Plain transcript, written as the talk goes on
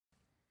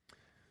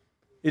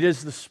It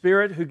is the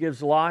Spirit who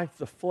gives life,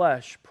 the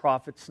flesh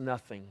profits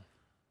nothing.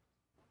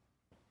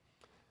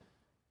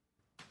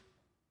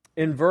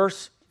 In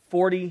verse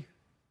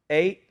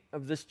 48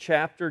 of this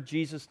chapter,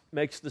 Jesus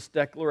makes this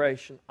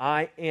declaration,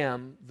 I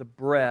am the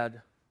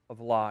bread of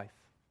life.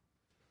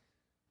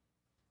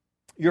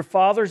 Your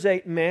fathers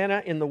ate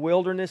manna in the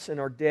wilderness and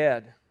are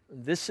dead.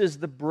 This is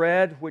the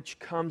bread which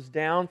comes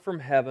down from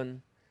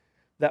heaven,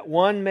 that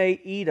one may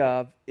eat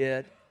of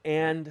it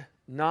and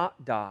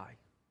not die.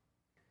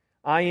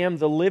 I am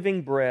the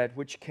living bread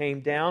which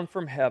came down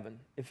from heaven.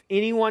 If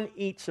anyone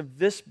eats of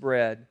this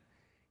bread,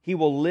 he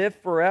will live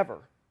forever.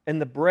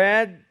 And the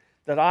bread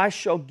that I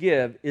shall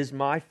give is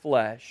my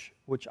flesh,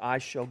 which I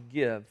shall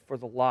give for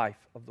the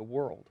life of the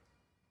world.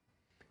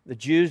 The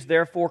Jews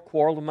therefore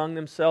quarreled among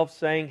themselves,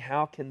 saying,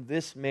 how can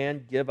this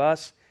man give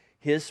us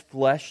his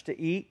flesh to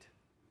eat?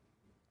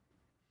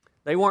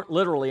 They weren't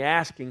literally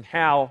asking,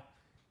 how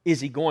is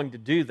he going to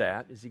do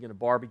that? Is he going to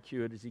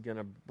barbecue it? Is he going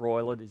to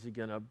broil it? Is he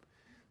going to...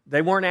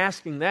 They weren't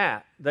asking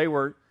that. They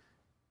were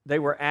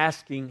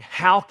asking,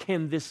 how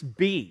can this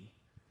be?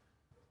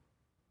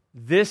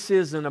 This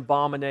is an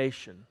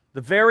abomination.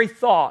 The very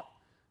thought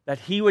that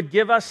He would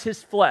give us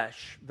His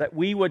flesh, that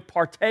we would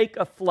partake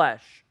of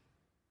flesh,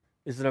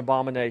 is an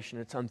abomination.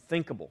 It's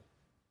unthinkable.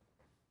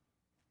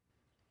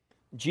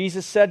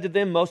 Jesus said to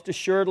them, most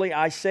assuredly,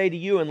 I say to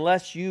you,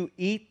 unless you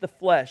eat the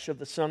flesh of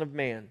the Son of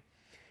Man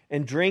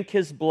and drink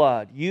His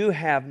blood, you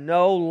have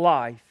no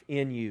life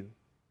in you.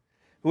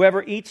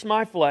 Whoever eats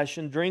my flesh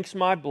and drinks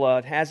my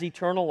blood has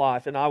eternal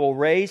life, and I will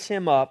raise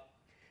him up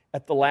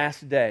at the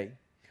last day.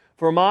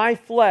 For my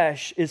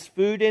flesh is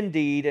food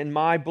indeed, and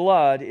my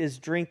blood is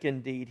drink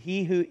indeed.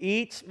 He who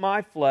eats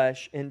my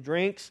flesh and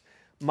drinks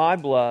my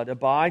blood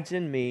abides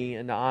in me,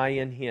 and I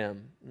in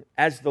him.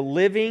 As the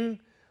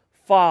living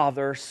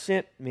Father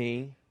sent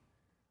me,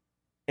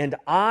 and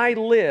I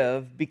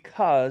live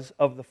because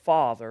of the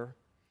Father,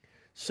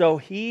 so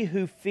he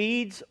who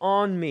feeds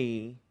on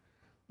me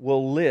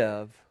will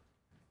live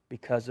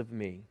because of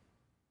me.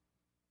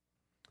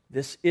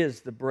 This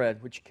is the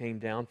bread which came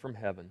down from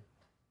heaven,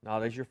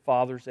 not as your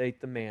fathers ate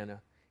the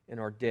manna and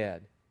are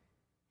dead.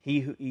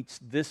 He who eats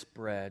this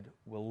bread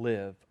will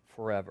live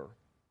forever.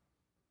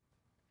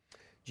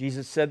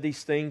 Jesus said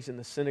these things in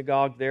the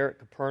synagogue there at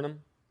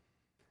Capernaum.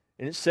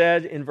 And it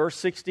said in verse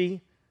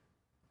 60,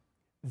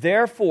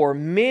 therefore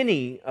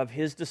many of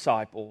His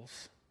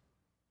disciples,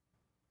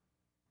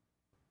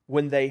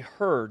 when they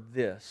heard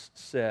this,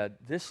 said,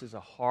 this is a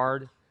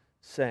hard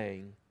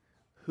saying.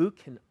 Who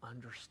can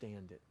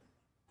understand it?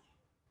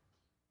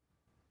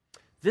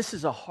 This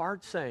is a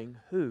hard saying.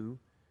 Who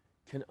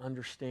can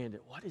understand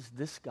it? What is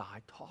this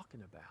guy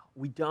talking about?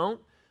 We don't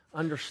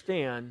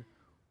understand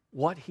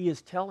what he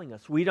is telling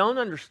us. We don't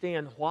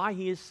understand why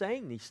he is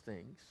saying these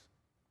things.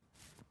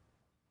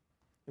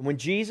 And when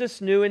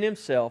Jesus knew in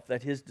Himself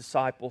that His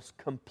disciples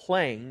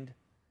complained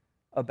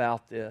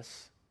about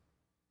this,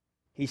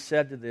 He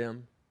said to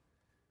them,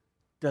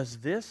 does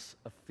this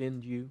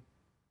offend you?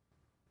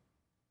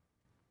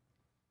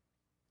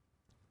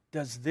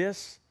 Does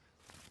this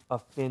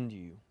offend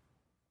you?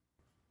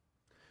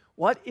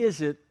 What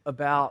is it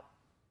about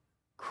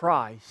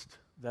Christ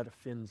that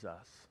offends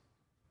us?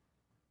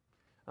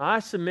 I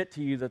submit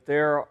to you that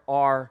there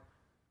are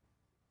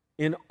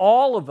in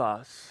all of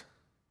us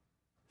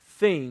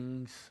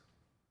things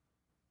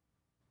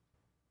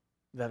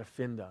that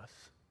offend us.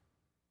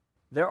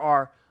 There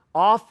are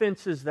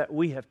offenses that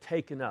we have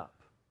taken up.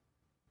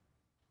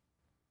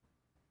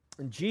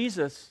 And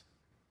Jesus,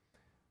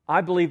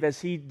 I believe,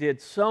 as He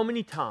did so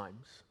many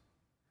times,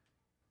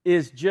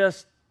 is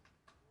just,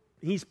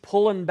 He's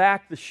pulling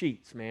back the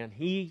sheets, man.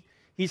 He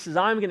says,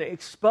 I'm going to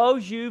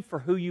expose you for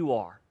who you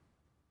are.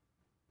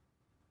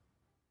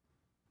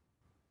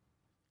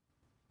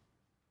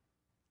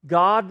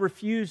 God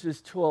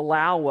refuses to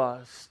allow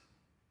us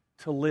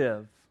to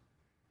live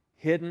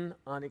hidden,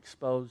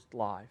 unexposed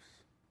lives.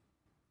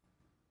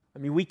 I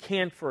mean, we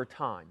can for a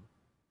time.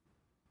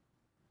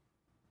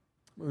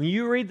 When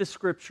you read the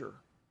Scripture,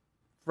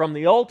 from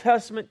the Old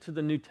Testament to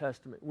the New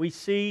Testament, we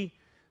see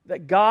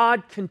that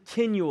God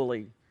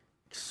continually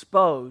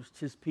exposed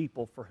His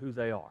people for who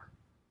they are.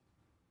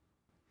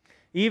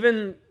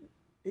 Even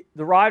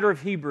the writer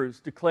of Hebrews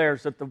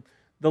declares that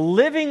the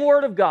living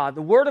Word of God,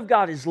 the Word of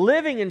God is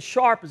living and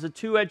sharp as a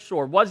two-edged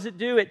sword. What does it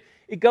do?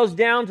 It goes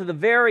down to the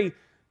very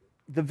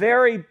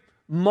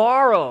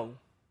marrow.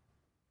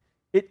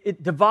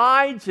 It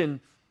divides and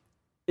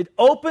it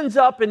opens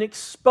up and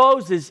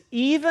exposes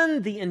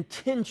even the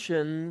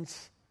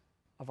intentions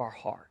of our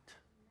heart.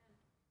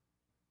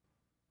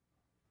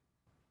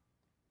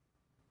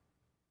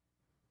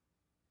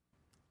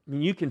 I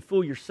mean, you can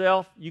fool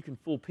yourself, you can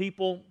fool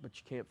people, but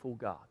you can't fool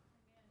God.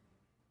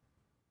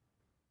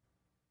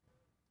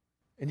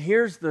 And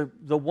here's the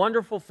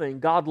wonderful thing.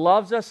 God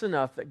loves us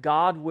enough that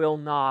God will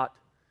not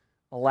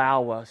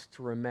allow us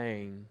to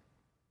remain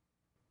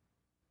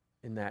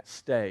in that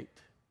state.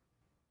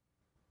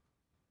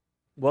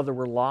 Whether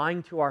we're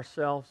lying to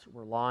ourselves,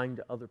 we're lying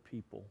to other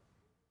people,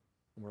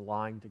 and we're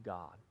lying to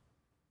God.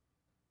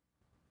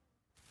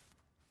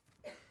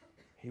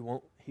 He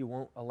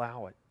won't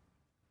allow it.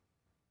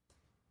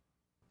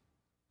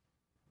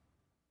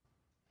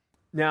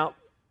 Now,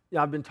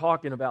 I've been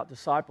talking about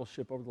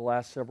discipleship over the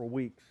last several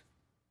weeks.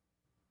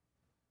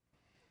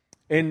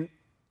 And,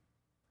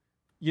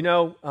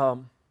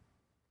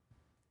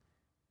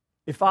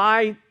 if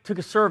I took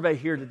a survey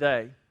here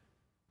today,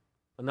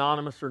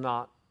 anonymous or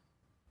not,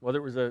 whether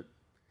it was a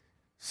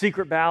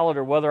secret ballot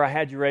or whether I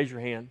had you raise your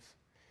hands,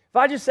 if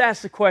I just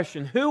asked the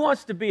question, who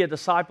wants to be a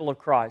disciple of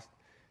Christ?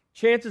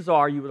 Chances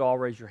are you would all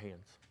raise your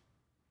hands.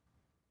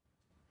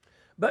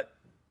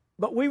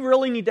 But we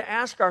really need to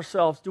ask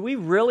ourselves, do we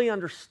really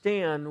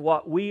understand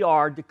what we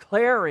are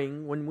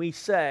declaring when we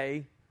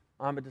say,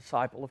 I'm a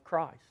disciple of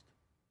Christ?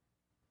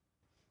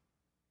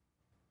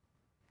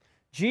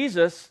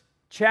 Jesus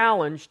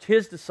challenged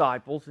his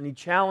disciples, and he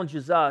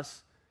challenges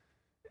us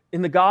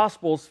in the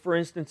Gospels. For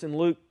instance, in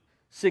Luke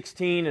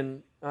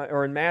 16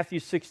 or in Matthew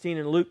 16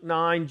 and Luke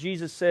 9,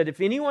 Jesus said,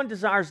 if anyone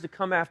desires to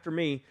come after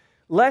me,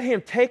 let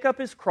him take up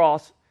his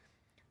cross,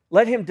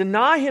 let him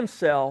deny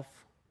himself,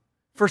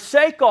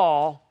 forsake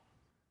all,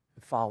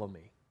 and follow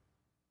me.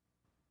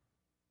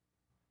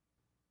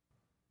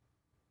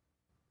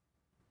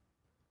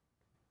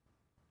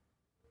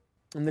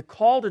 And the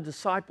call to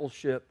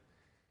discipleship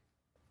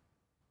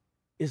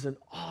is an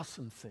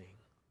awesome thing.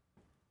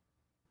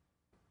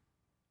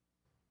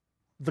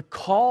 The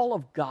call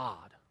of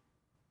God.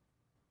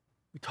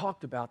 We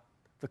talked about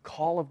the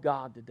call of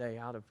God today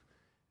out of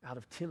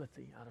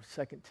Timothy, out of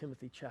 2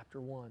 Timothy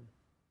chapter 1.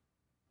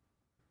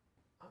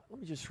 Let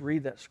me just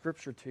read that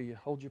scripture to you.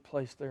 Hold your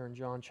place there in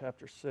John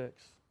chapter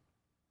 6.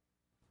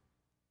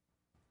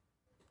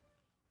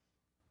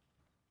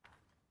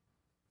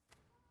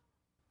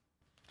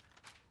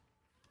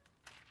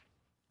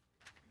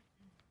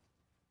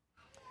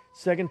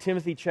 Second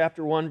Timothy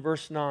chapter 1,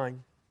 verse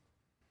 9.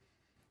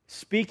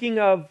 Speaking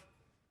of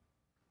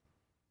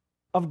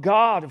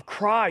God, of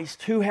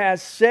Christ, who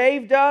has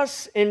saved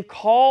us and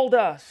called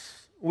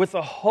us with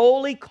a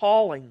holy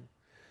calling,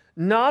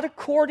 not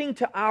according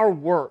to our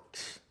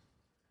works,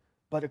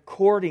 but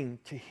according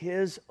to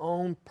His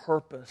own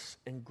purpose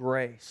and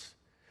grace,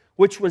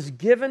 which was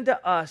given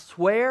to us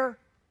where?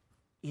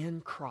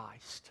 In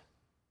Christ,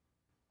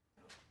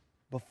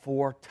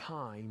 before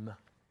time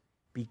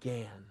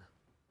began.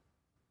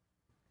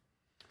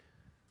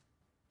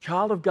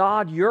 Child of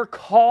God, your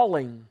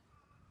calling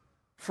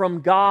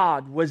from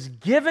God was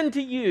given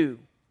to you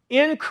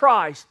in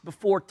Christ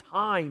before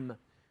time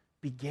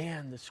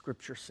began, the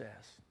Scripture says.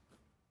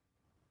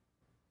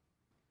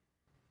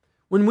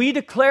 When we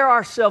declare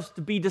ourselves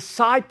to be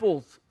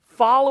disciples,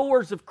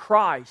 followers of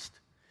Christ,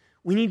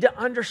 we need to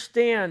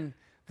understand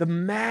the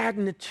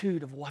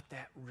magnitude of what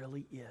that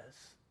really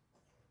is.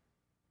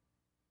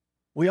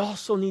 We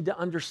also need to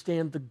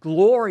understand the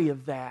glory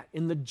of that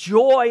and the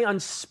joy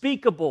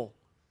unspeakable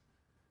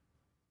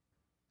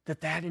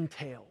that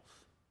entails.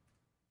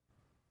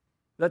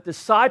 That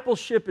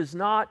discipleship is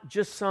not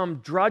just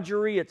some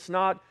drudgery. It's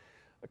not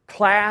a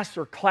class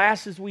or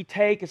classes we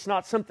take. It's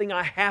not something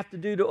I have to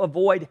do to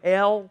avoid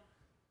hell.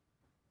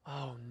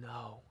 Oh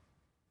no.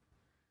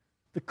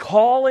 The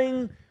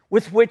calling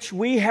with which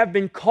we have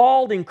been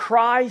called in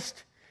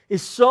Christ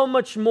is so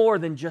much more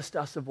than just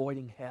us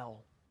avoiding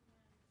hell.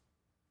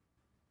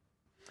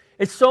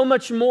 It's so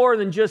much more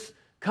than just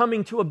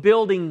coming to a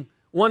building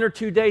 1 or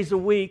 2 days a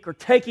week or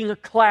taking a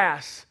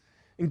class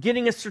and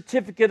getting a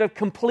certificate of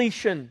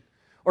completion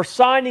or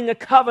signing a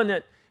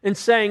covenant and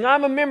saying,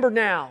 I'm a member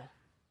now.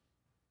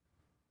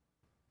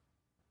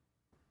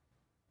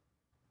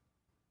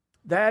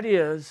 That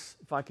is,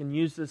 if I can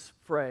use this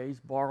phrase,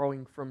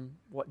 borrowing from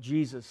what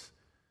Jesus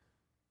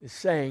is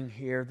saying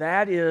here,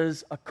 that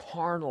is a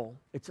carnal,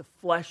 it's a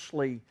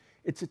fleshly,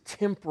 it's a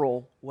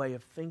temporal way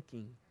of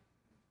thinking.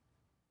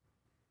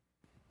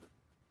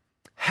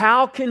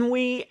 How can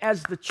we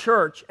as the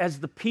church, as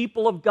the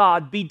people of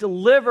God, be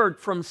delivered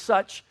from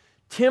such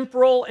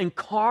temporal and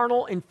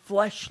carnal and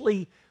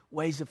fleshly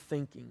ways of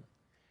thinking?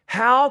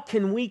 How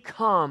can we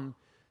come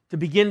to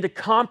begin to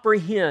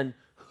comprehend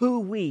who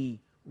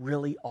we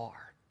really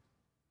are?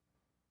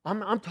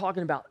 I'm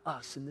talking about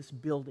us in this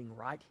building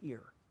right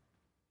here.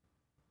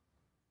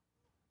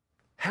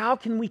 How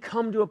can we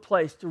come to a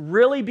place to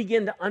really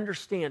begin to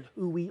understand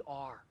who we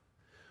are?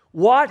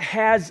 What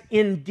has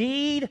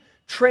indeed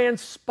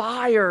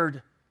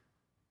transpired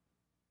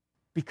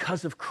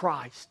because of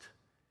Christ,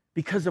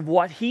 because of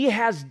what He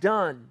has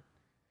done?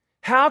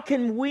 How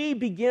can we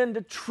begin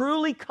to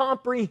truly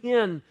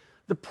comprehend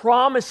the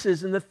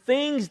promises and the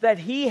things that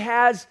He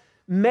has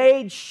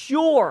made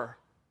sure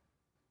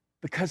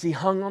because He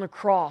hung on a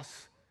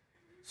cross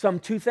some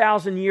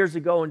 2,000 years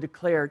ago and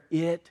declared,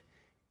 it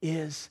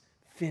is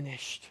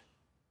finished.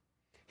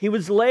 He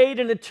was laid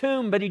in a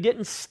tomb, but He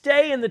didn't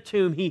stay in the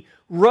tomb. He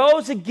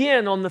rose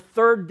again on the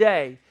third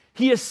day.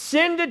 He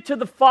ascended to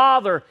the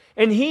Father,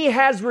 and He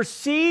has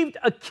received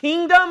a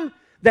kingdom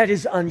that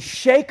is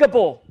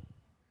unshakable.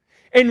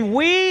 And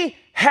we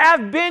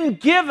have been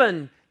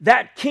given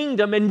that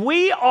kingdom, and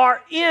we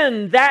are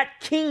in that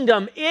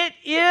kingdom. It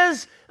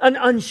is an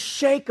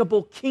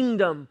unshakable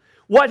kingdom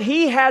what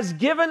He has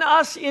given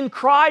us in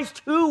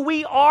Christ, who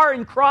we are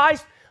in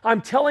Christ,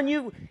 I'm telling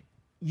you,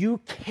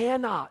 you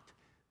cannot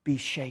be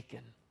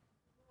shaken.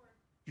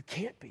 You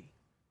can't be.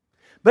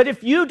 But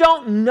if you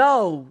don't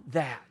know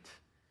that,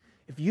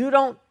 if you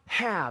don't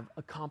have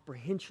a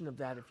comprehension of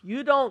that, if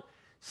you don't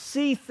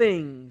see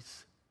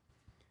things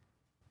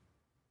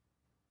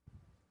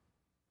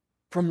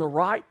from the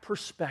right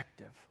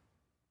perspective,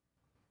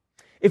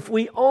 if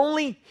we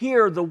only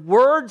hear the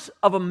words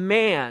of a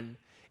man,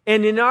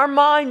 and in our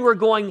mind we're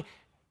going,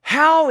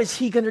 how is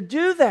he going to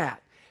do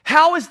that?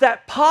 How is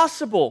that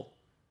possible?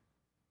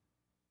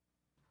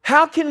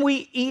 How can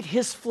we eat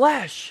his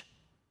flesh?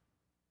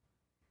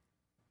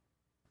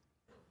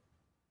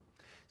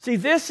 See,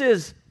 this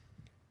is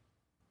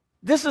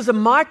a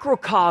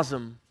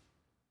microcosm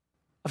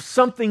of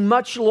something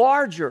much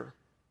larger.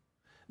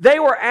 They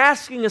were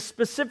asking a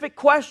specific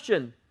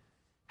question.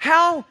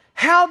 How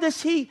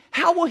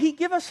will he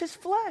give us his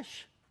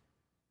flesh?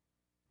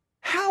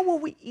 How will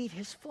we eat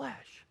his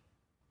flesh?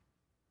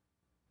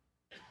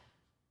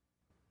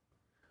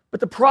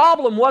 But the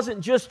problem wasn't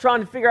just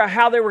trying to figure out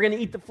how they were going to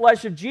eat the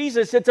flesh of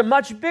Jesus. It's a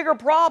much bigger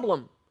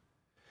problem,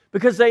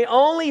 because they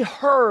only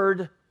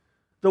heard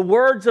the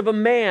words of a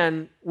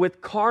man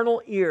with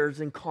carnal ears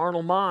and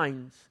carnal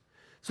minds.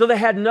 So they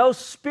had no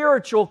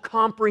spiritual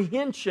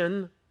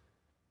comprehension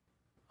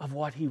of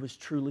what he was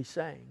truly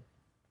saying.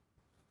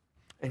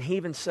 And he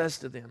even says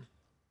to them,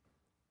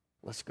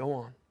 let's go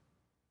on.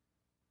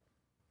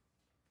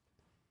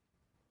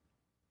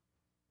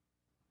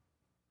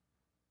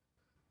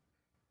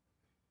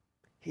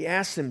 He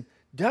asks him,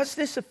 does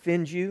this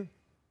offend you?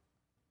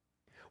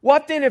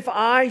 What then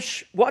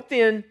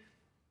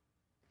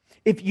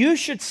if you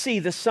should see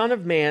the Son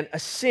of Man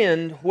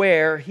ascend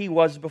where he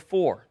was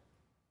before?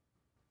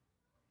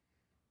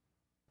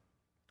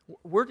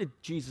 Where did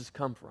Jesus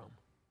come from?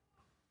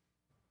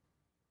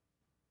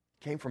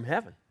 He came from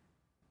heaven.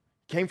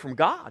 He came from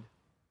God.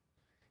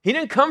 He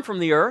didn't come from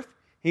the earth.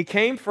 He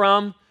came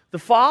from the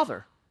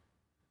Father.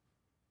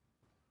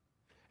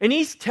 And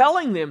he's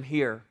telling them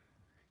here,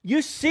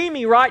 you see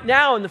me right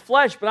now in the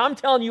flesh, but I'm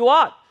telling you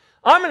what,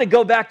 I'm going to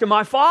go back to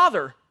my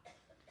Father.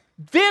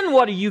 Then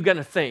what are you going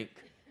to think?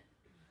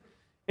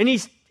 And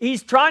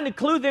he's trying to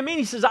clue them in.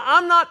 He says,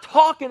 I'm not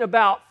talking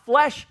about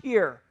flesh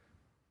here.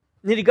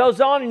 And then he goes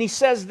on and he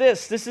says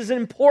this. This is an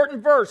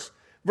important verse.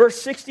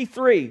 Verse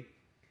 63.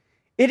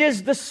 It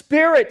is the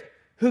Spirit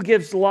who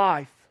gives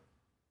life.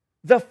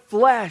 The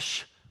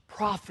flesh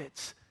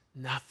profits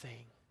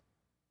nothing.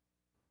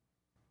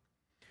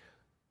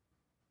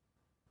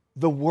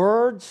 The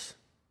words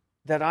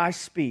that I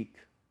speak,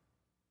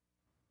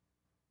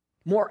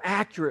 more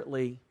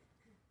accurately,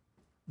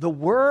 the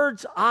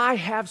words I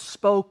have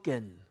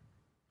spoken.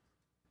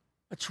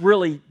 That's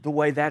really the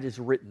way that is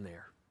written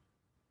there.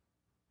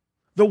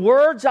 The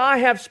words I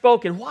have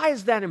spoken. Why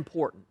is that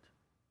important?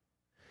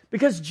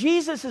 Because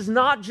Jesus is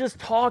not just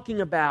talking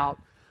about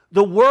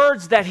the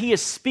words that he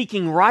is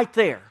speaking right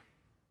there.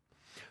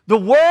 The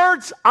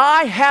words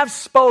I have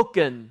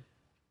spoken.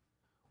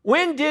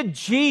 When did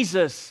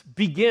Jesus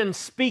begin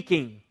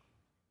speaking?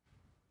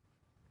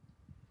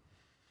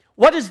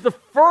 What is the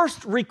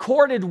first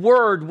recorded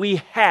word we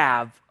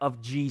have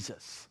of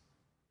Jesus?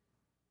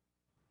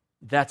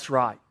 That's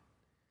right.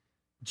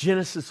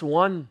 Genesis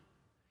 1.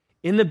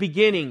 In the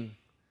beginning,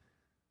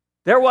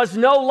 there was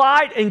no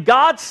light, and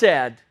God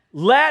said,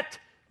 let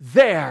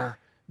there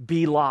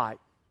be light.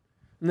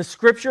 And the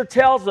Scripture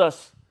tells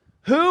us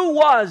who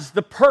was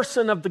the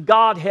person of the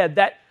Godhead,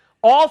 that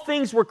all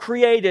things were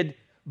created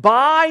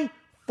by,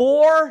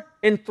 for,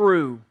 and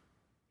through.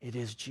 It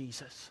is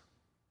Jesus.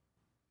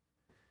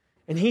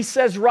 And he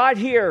says right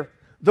here,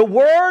 the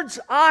words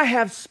I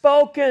have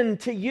spoken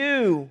to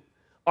you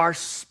are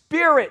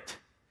spirit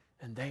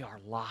and they are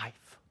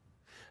life.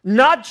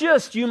 Not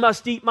just you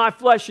must eat my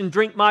flesh and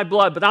drink my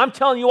blood, but I'm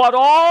telling you what,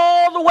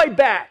 all the way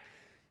back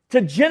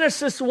to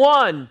Genesis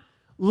 1,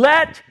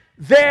 let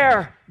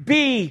there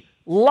be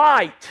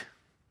light.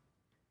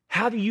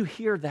 How do you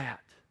hear that?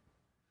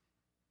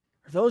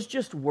 Are those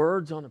just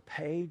words on a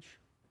page?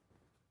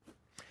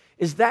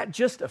 Is that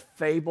just a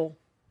fable?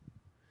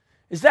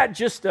 Is that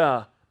just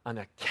an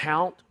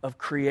account of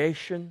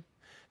creation?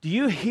 Do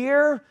you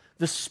hear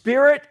the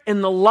Spirit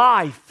and the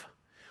life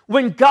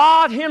when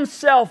God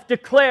Himself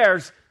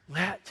declares,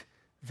 let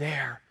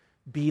there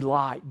be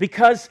light?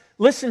 Because,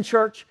 listen,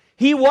 church,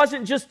 He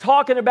wasn't just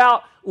talking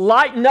about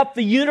lighting up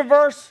the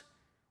universe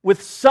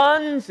with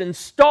suns and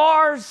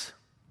stars.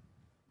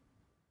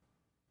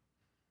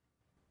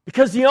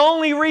 Because the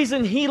only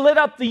reason He lit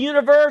up the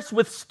universe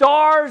with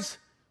stars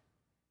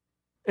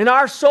and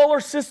our solar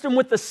system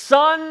with the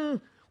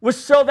sun was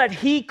so that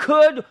He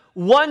could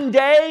one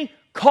day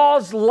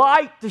cause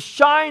light to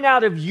shine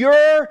out of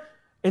your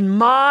and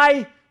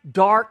my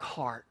dark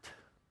heart.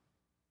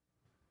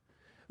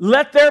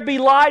 Let there be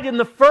light in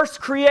the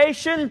first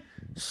creation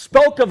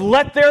spoke of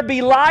let there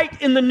be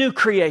light in the new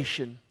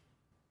creation.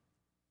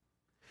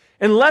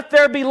 And let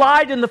there be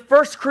light in the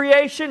first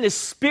creation is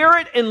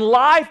spirit and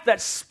life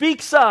that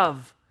speaks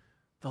of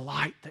the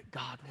light that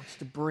God wants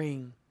to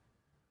bring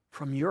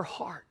from your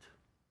heart.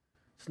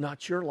 It's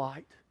not your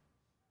light.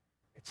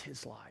 It's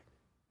His light.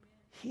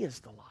 He is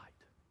the light.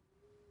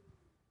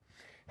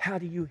 How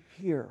do you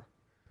hear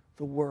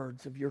the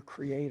words of your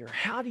Creator?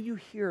 How do you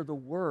hear the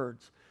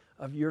words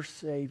of your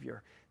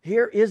Savior?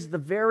 Here is the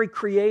very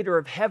Creator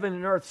of heaven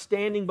and earth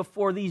standing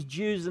before these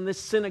Jews in this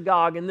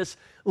synagogue in this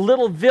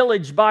little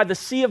village by the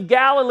Sea of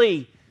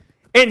Galilee.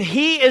 And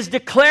He is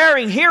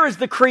declaring, here is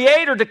the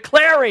Creator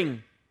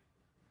declaring,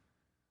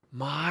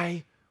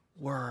 my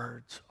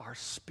words are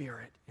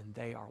spirit and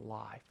they are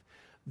life.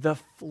 The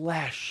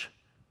flesh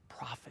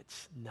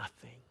profits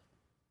nothing.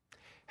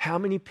 How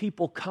many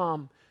people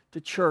come to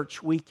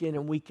church week in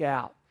and week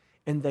out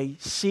and they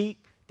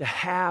seek to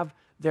have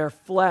their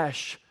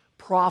flesh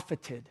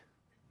profited?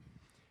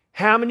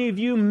 How many of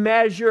you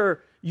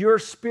measure your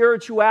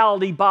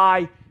spirituality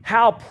by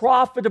how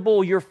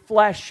profitable your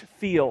flesh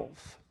feels?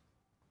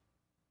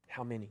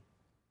 How many?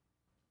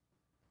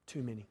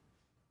 Too many.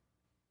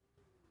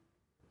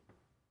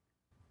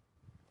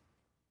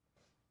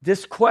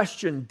 This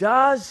question,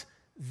 does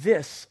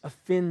this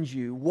offend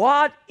you?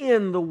 What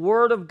in the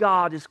Word of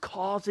God is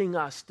causing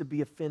us to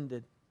be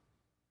offended?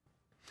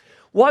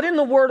 What in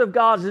the Word of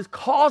God is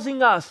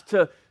causing us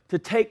to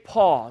take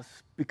pause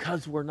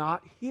because we're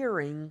not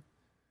hearing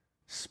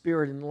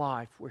spirit and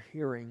life, we're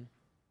hearing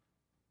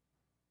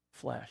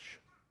flesh.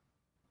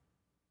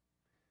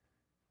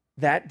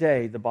 That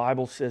day, the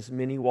Bible says,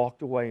 many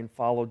walked away and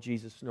followed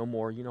Jesus no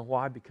more. You know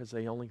why? Because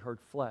they only heard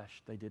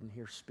flesh. They didn't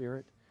hear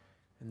spirit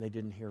and they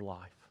didn't hear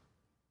life.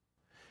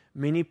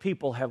 Many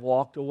people have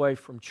walked away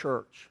from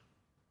church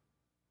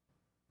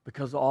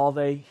because all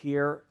they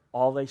hear,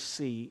 all they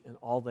see, and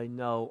all they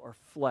know are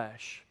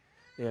flesh.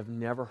 They have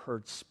never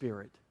heard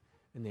spirit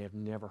and they have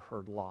never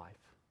heard life.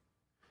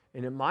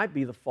 And it might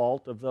be the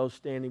fault of those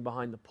standing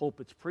behind the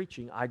pulpits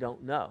preaching, I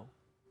don't know.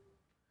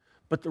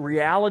 But the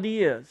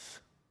reality is,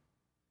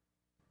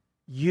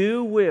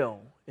 you will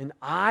and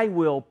I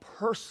will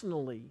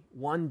personally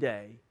one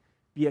day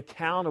be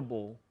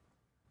accountable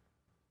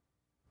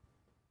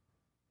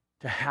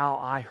to how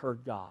I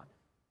heard God.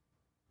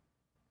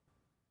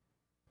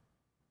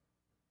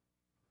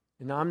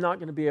 And I'm not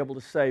going to be able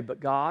to say, but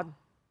God,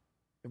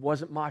 it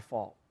wasn't my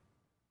fault.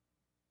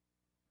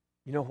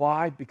 You know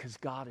why? Because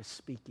God is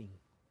speaking.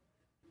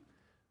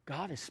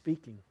 God is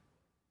speaking.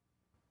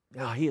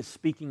 Now, He is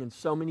speaking in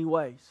so many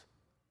ways.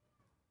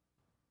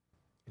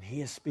 And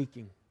He is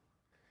speaking.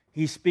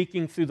 He's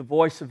speaking through the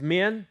voice of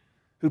men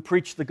who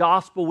preach the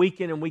gospel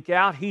week in and week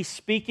out. He's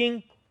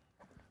speaking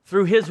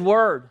through His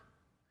Word.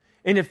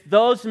 And if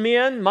those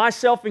men,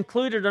 myself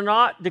included, are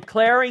not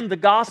declaring the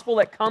gospel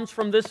that comes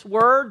from this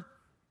Word,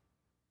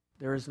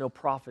 there is no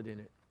profit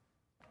in it.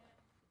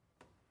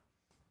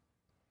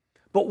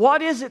 But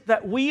what is it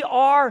that we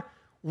are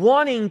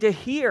wanting to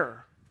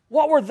hear?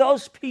 What were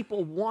those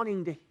people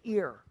wanting to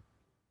hear?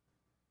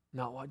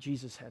 Not what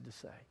Jesus had to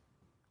say.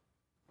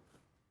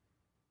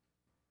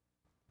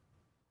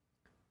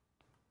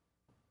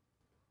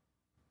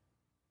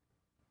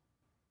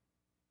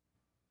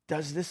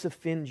 Does this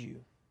offend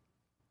you?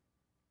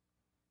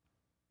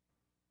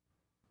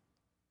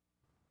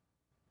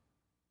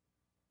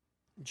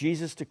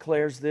 Jesus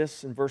declares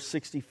this in verse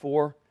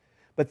 64.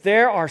 But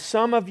there are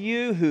some of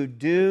you who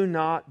do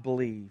not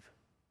believe.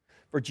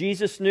 For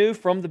Jesus knew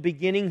from the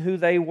beginning who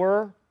they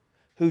were,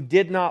 who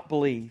did not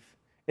believe,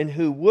 and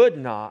who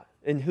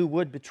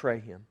would betray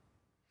Him.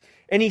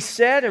 And He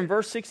said in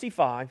verse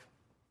 65,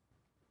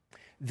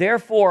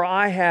 Therefore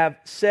I have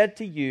said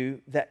to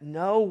you that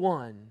no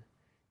one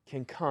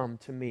can come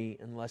to me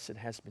unless it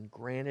has been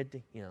granted to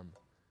him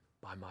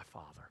by my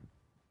Father.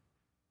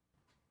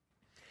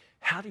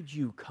 How did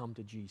you come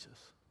to Jesus?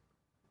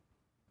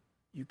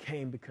 You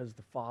came because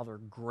the Father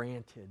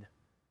granted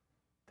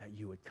that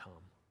you would come.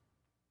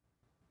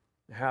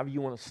 Now, however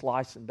you want to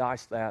slice and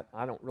dice that,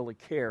 I don't really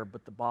care,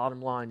 but the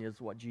bottom line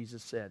is what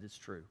Jesus said is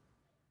true.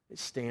 It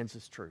stands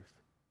as truth.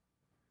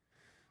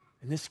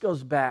 And this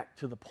goes back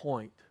to the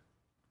point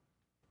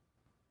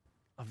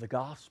of the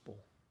gospel.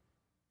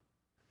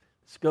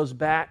 This goes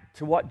back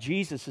to what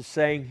Jesus is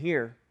saying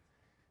here.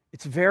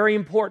 It's very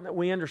important that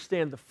we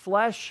understand the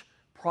flesh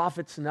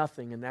profits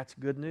nothing, and that's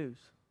good news.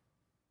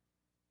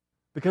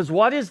 Because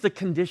what is the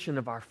condition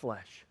of our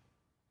flesh?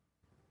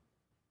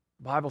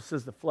 The Bible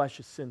says the flesh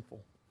is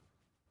sinful.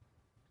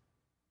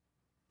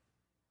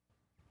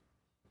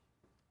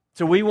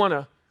 So we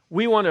want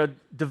to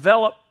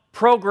develop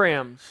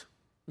programs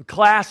and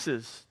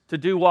classes to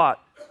do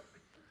what?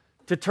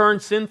 To turn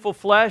sinful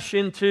flesh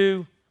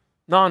into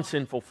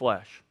non-sinful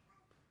flesh.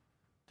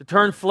 To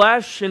turn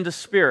flesh into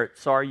spirit.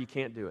 Sorry, you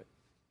can't do it.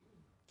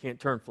 Can't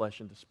turn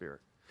flesh into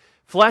spirit.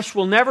 Flesh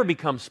will never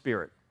become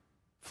spirit.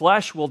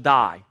 Flesh will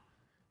die.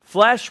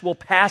 Flesh will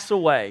pass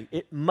away.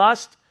 It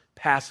must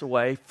pass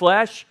away.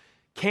 Flesh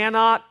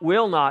cannot,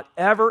 will not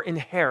ever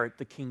inherit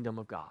the kingdom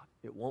of God.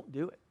 It won't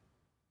do it.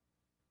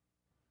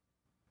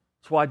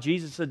 That's why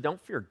Jesus said, don't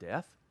fear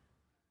death.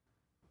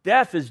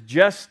 Death is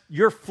just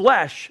your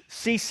flesh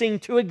ceasing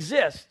to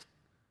exist.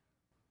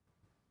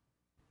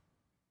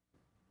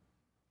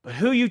 But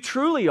who you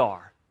truly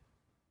are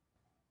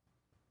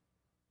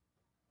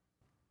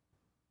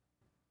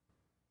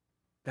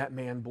that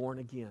man born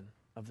again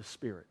of the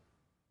Spirit.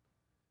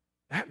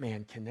 That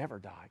man can never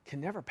die, can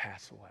never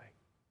pass away.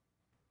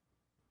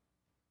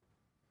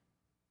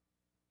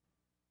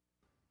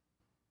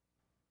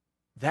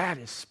 That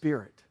is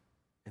spirit,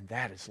 and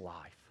that is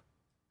life.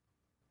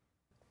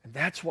 And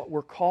that's what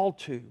we're called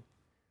to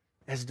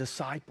as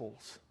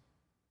disciples.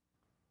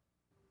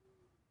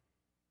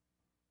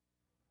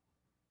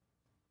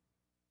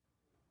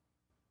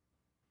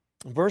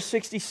 Verse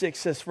 66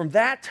 says, "From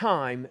that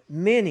time,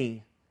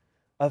 many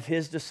of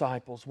his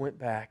disciples went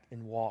back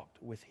and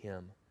walked with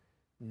him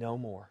no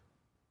more."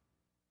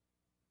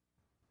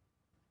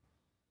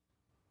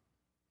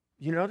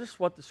 You notice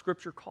what the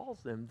Scripture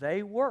calls them.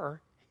 They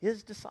were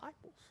his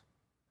disciples.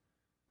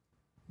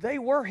 They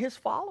were his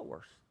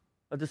followers.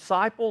 A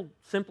disciple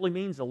simply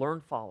means a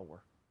learned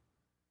follower.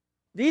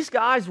 These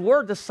guys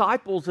were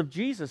disciples of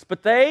Jesus,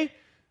 but they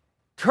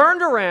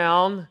turned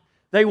around,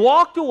 they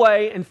walked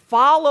away and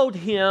followed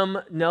him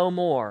no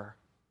more.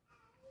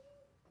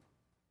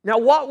 Now,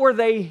 what were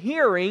they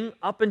hearing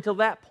up until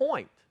that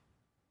point?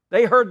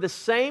 They heard the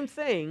same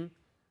thing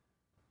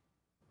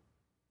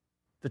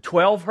the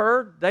 12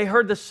 heard. They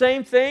heard the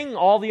same thing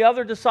all the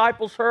other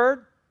disciples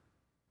heard.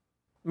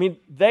 I mean,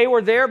 they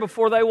were there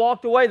before they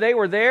walked away. They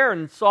were there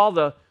and saw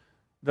the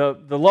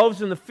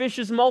loaves and the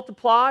fishes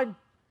multiplied.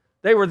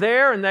 They were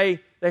there and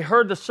they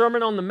heard the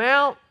Sermon on the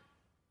Mount.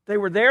 They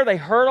were there, they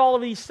heard all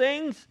of these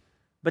things,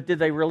 but did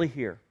they really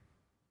hear?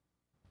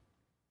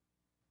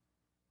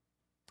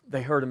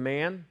 They heard a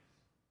man.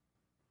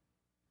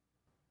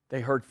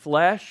 They heard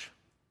flesh.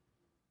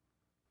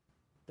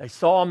 They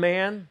saw a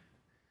man.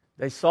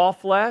 They saw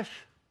flesh.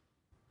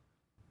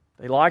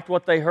 They liked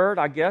what they heard,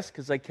 I guess,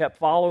 because they kept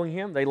following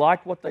him. They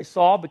liked what they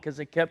saw because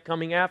they kept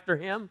coming after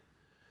him.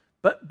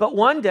 But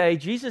one day,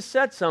 Jesus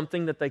said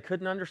something that they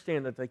couldn't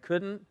understand, that they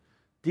couldn't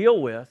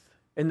deal with,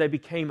 and they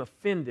became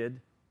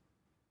offended.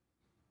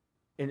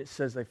 And it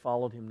says they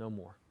followed him no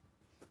more.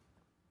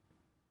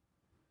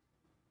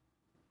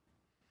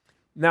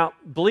 Now,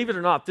 believe it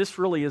or not, this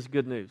really is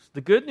good news.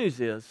 The good news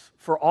is,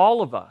 for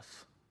all of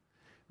us,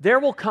 there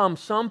will come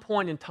some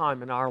point in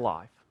time in our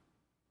life,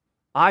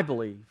 I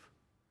believe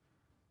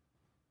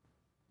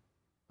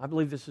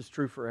this is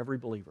true for every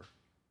believer.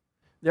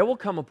 There will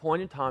come a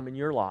point in time in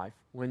your life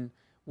when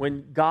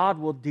God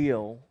will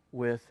deal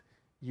with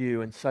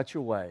you in such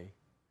a way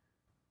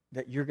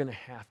that you're going to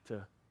have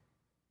to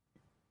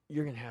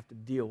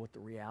deal with the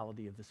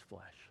reality of this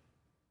flesh.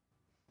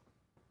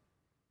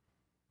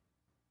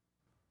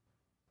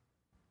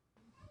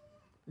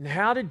 And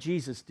how did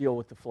Jesus deal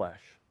with the flesh?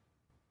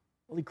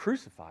 Well, he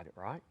crucified it,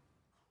 right?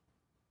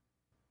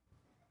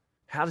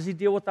 How does he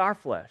deal with our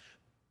flesh?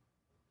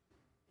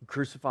 He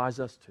crucifies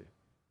us too.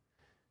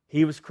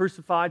 He was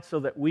crucified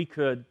so that we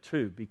could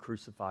too be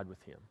crucified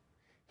with him.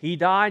 He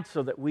died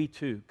so that we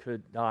too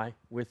could die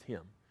with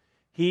him.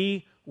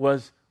 He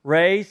was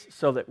raised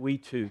so that we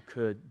too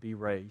could be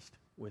raised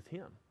with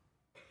him.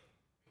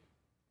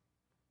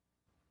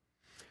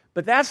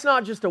 But that's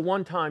not just a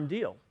one-time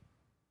deal.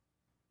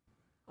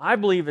 I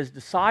believe as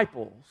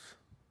disciples,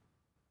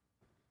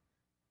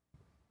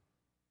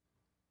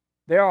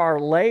 there are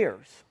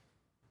layers.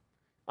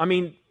 I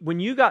mean, when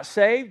you got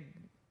saved,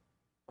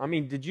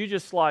 did you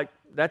just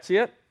that's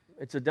it?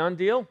 It's a done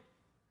deal?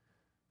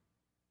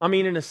 I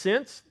mean, in a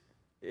sense,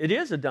 it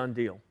is a done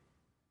deal.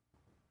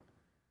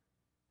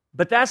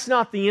 But that's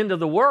not the end of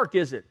the work,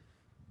 is it?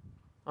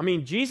 I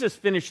mean, Jesus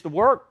finished the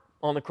work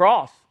on the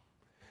cross.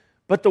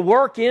 But the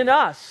work in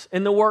us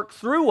and the work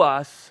through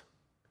us,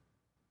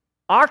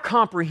 our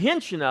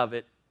comprehension of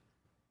it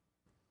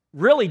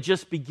really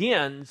just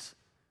begins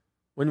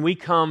when we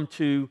come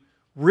to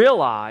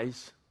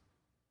realize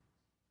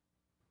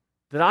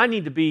that I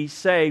need to be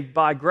saved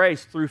by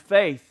grace through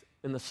faith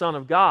in the Son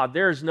of God.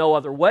 There is no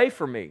other way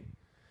for me.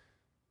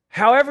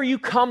 However you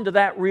come to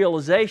that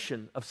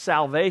realization of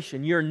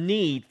salvation, your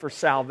need for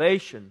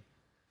salvation,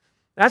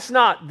 that's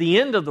not the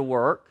end of the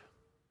work.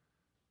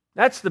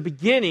 That's the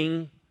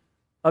beginning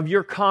of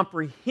your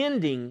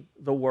comprehending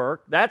the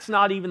work. That's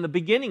not even the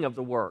beginning of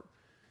the work.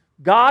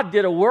 God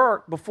did a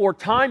work before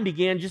time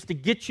began just to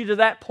get you to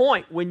that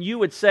point when you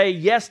would say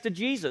yes to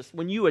Jesus,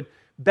 when you would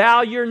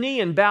bow your knee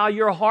and bow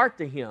your heart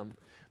to him.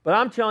 But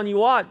I'm telling you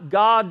what,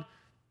 God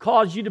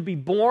caused you to be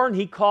born.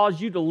 He caused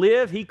you to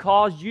live. He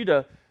caused you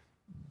to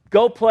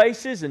go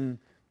places, and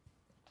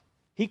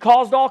He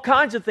caused all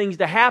kinds of things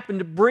to happen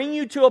to bring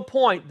you to a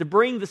point, to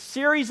bring the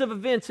series of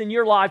events in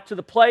your life to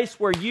the place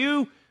where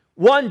you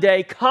one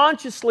day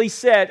consciously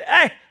said,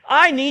 "Hey,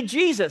 I need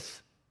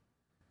Jesus.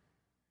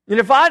 And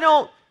if I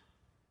don't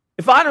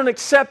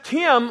accept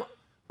Him,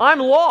 I'm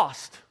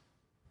lost."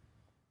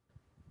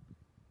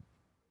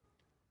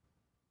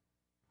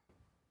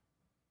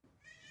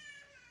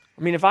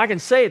 I mean, if I can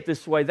say it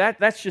this way,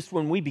 that's just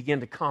when we begin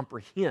to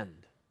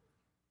comprehend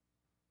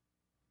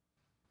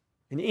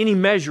in any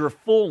measure of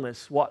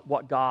fullness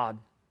what God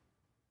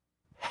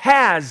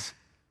has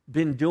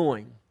been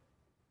doing.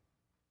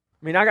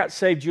 I mean, I got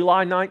saved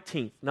July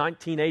 19th,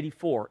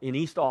 1984 in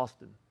East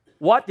Austin.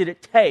 What did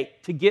it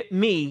take to get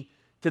me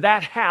to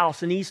that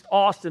house in East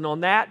Austin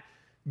on that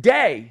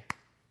day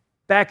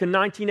back in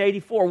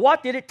 1984?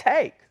 What did it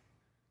take?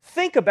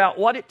 Think about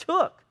what it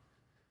took.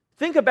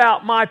 Think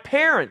about my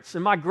parents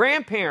and my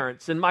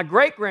grandparents and my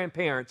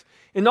great-grandparents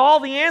and all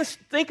the answers.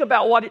 Think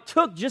about what it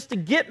took just to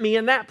get me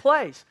in that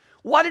place.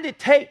 What did it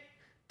take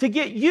to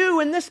get you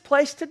in this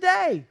place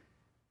today?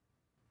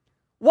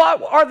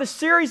 What are the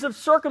series of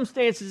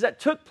circumstances that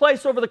took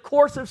place over the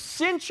course of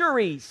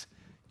centuries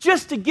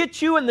just to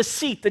get you in the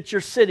seat that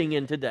you're sitting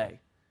in today?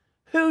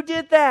 Who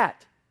did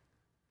that?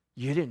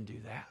 You didn't do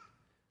that.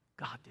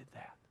 God did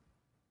that.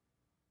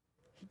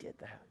 He did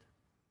that.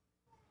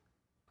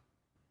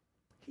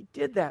 He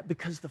did that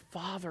because the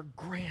Father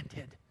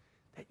granted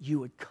that you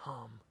would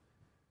come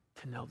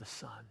to know the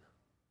Son.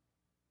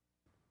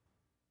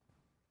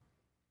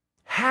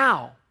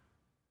 How?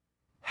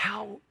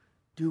 How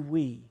do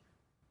we?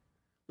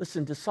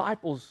 Listen,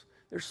 disciples,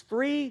 there's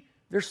three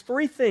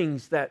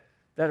things that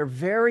are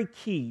very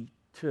key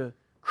to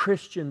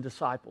Christian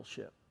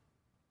discipleship.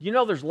 You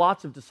know there's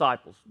lots of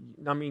disciples.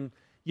 I mean,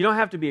 you don't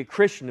have to be a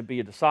Christian to be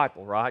a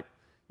disciple, right?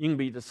 You can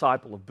be a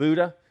disciple of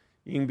Buddha.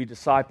 You can be a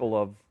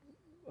disciple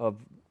of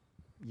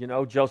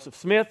Joseph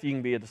Smith. You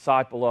can be a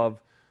disciple of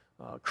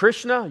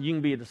Krishna. You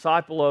can be a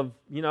disciple of,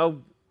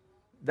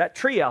 that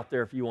tree out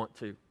there if you want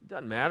to. It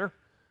doesn't matter.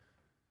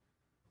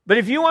 But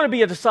if you want to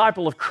be a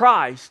disciple of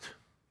Christ,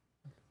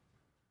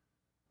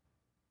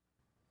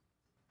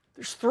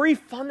 there's three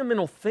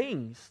fundamental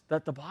things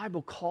that the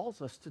Bible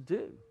calls us to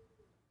do.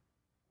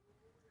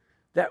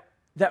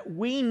 That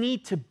we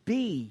need to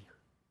be.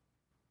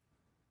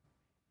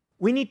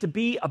 We need to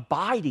be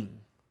abiding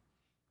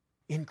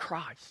in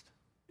Christ.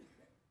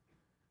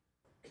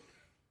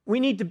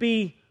 We need to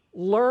be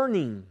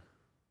learning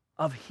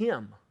of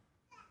Him.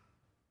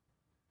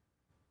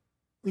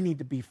 We need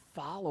to be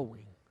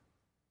following.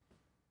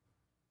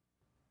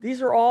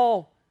 These are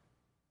all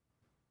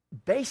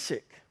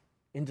basic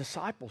in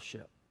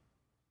discipleship.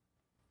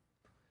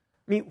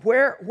 I mean,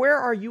 where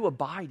are you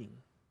abiding?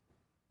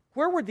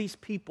 Where were these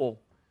people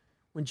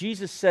when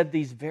Jesus said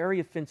these very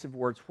offensive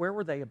words? Where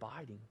were they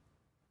abiding?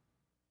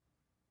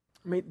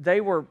 I mean, they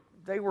were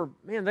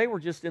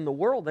just in the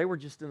world. They were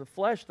just in the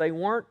flesh. They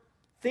weren't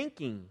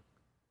thinking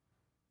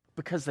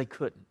because they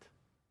couldn't.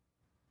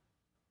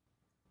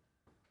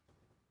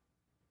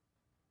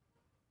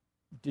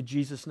 Did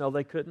Jesus know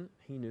they couldn't?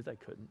 He knew they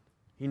couldn't.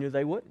 He knew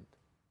they wouldn't.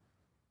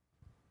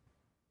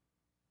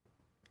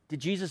 Did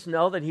Jesus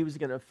know that He was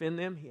going to offend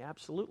them? He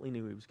absolutely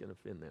knew He was going to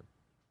offend them.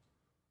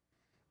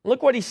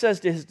 Look what He says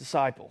to His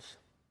disciples.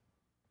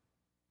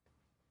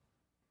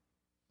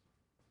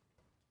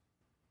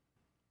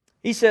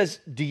 He says,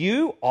 "Do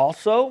you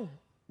also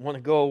want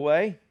to go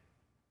away?"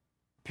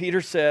 Peter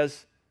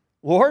says,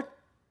 "Lord,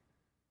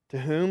 to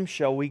whom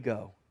shall we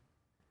go?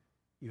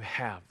 You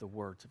have the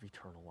words of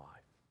eternal life."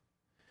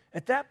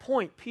 At that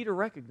point, Peter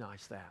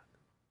recognized that.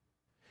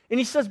 And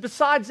he says,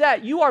 besides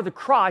that, you are the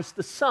Christ,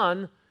 the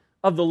Son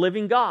of the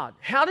living God.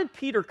 How did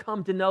Peter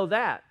come to know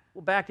that?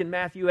 Well, back in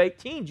Matthew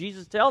 18,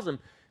 Jesus tells him,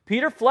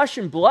 Peter, flesh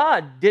and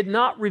blood did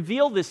not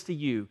reveal this to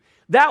you.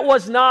 That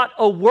was not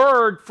a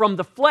word from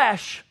the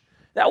flesh.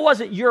 That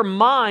wasn't your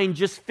mind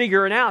just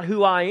figuring out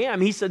who I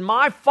am. He said,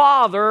 my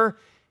Father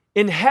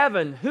in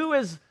heaven. Who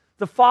is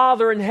the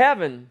Father in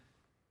heaven?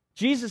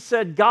 Jesus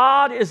said,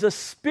 God is a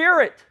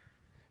spirit,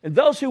 and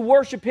those who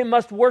worship Him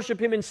must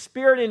worship Him in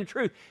spirit and in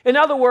truth. In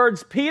other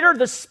words, Peter,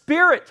 the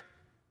Spirit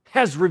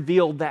has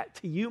revealed that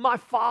to you. My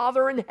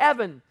Father in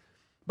heaven,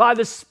 by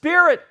the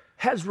Spirit,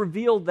 has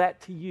revealed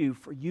that to you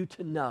for you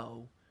to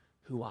know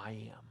who I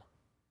am.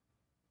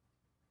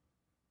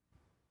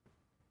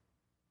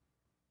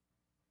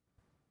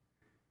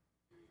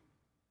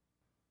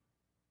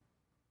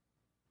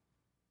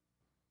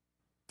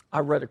 I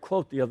read a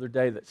quote the other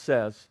day that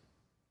says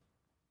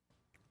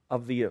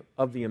of the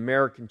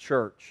American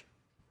church,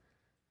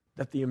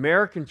 that the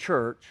American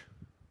church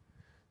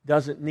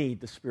doesn't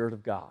need the Spirit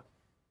of God.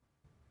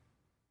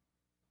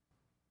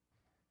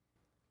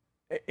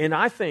 And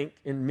I think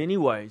in many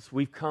ways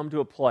we've come to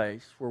a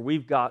place where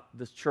we've got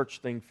this church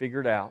thing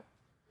figured out.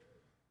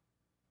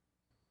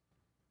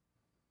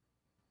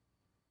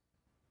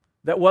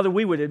 That whether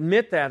we would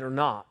admit that or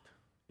not,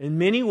 in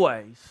many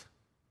ways,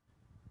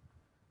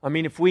 I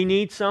mean, if we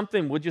need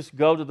something, we'll just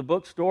go to the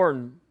bookstore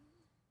and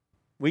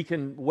we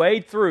can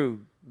wade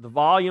through the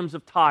volumes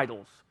of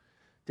titles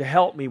to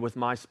help me with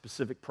my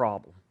specific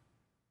problem.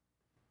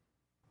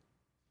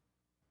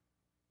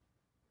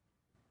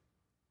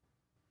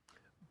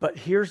 But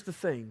here's the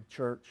thing,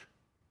 church.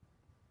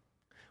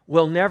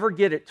 We'll never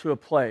get it to a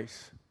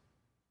place,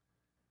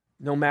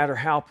 no matter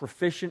how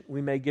proficient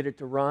we may get it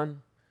to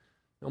run,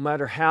 no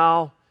matter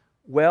how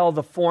well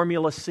the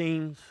formula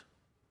seems,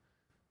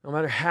 no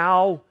matter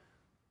how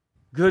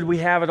good we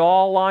have it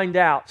all lined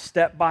out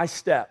step by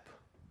step,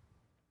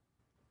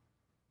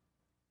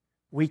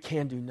 we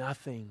can do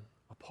nothing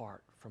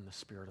apart from the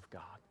Spirit of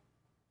God.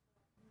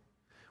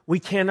 We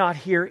cannot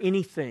hear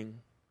anything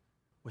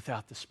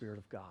without the Spirit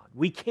of God.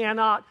 We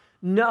cannot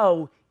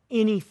know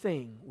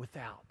anything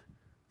without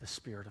the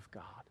Spirit of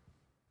God.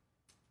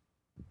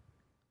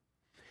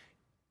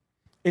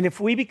 And if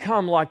we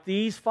become like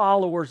these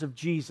followers of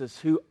Jesus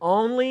who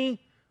only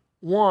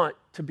want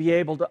to be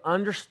able to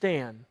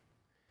understand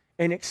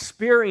and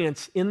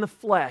experience in the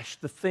flesh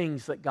the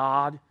things that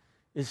God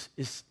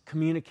is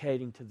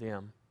communicating to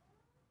them.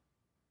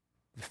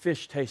 The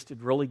fish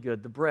tasted really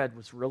good. The bread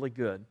was really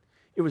good.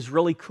 It was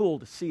really cool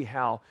to see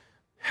how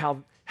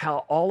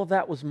all of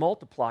that was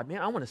multiplied. Man,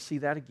 I want to see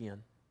that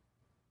again.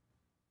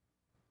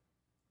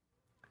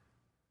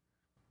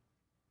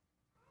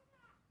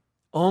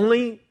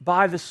 Only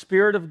by the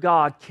Spirit of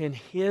God can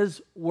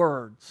His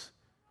words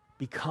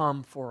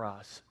become for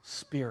us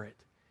spirit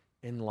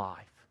and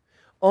life.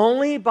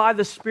 Only by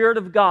the Spirit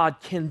of God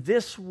can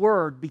this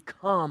word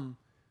become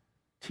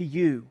to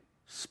you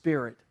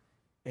spirit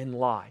and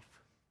life.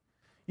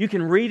 You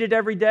can read it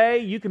every day.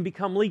 You can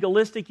become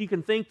legalistic. You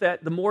can think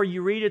that the more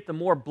you read it, the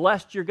more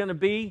blessed you're going to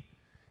be.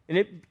 And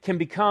it can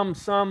become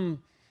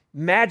some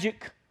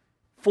magic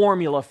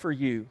formula for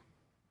you.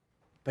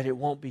 But it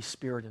won't be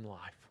spirit and life.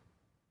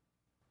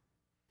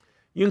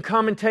 You can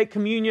come and take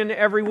communion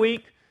every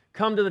week,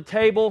 come to the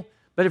table,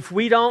 but if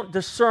we don't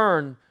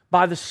discern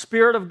by the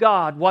Spirit of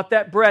God what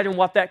that bread and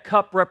what that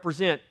cup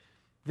represent,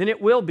 then it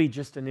will be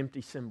just an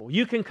empty symbol.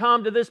 You can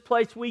come to this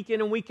place week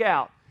in and week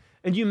out,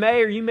 and you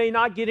may or you may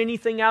not get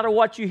anything out of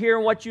what you hear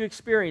and what you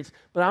experience,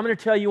 but I'm going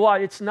to tell you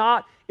what, it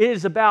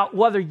is about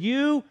whether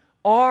you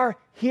are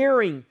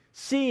hearing,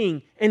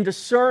 seeing, and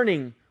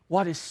discerning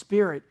what is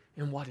spirit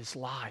and what is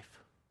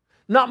life.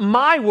 Not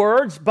my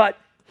words, but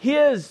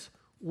His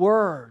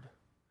word.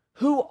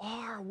 Who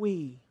are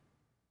we?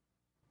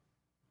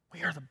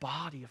 We are the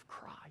body of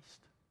Christ.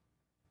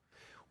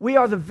 We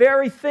are the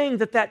very thing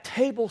that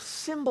table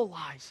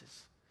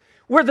symbolizes.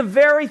 We're the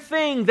very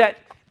thing that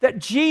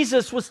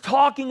Jesus was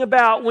talking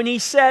about when He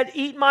said,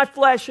 "Eat my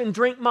flesh and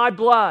drink my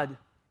blood."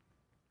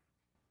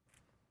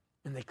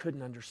 And they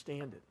couldn't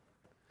understand it.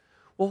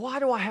 Well, why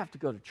do I have to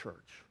go to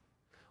church?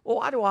 Well,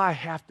 why do I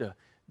have to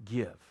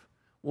give?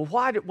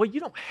 Well,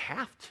 you don't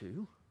have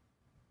to.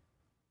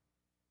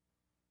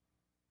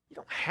 You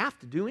don't have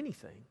to do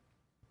anything.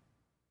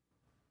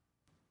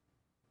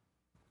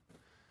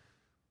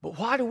 But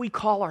why do we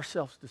call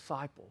ourselves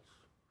disciples?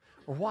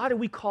 Or why do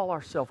we call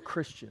ourselves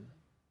Christian?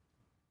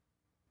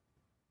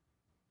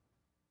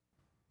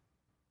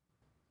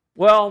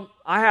 Well,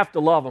 I have to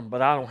love them,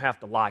 but I don't have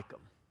to like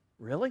them.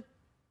 Really?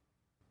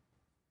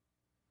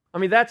 I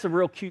mean, that's a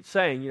real cute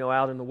saying,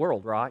 out in the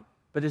world, right?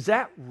 But is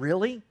that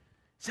really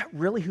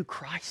who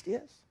Christ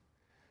is?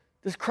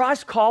 Does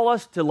Christ call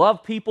us to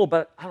love people,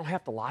 but I don't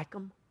have to like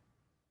them?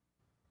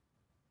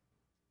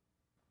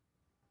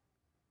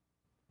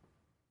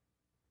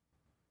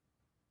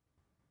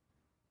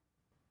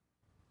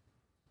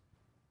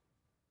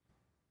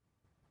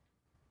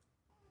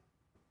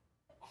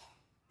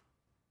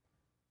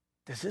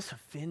 Does this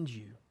offend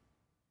you?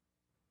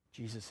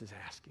 Jesus is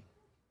asking.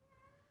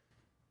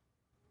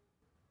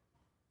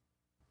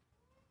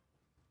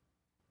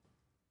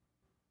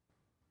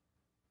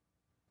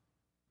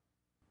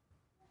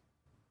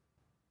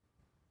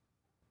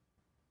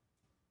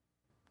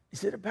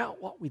 Is it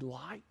about what we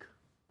like?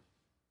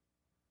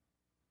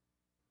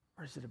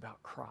 Or is it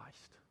about Christ?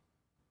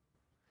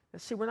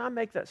 And see, when I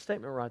make that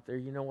statement right there,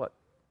 you know what?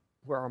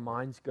 Where our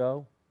minds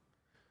go?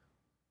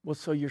 Well,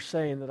 so you're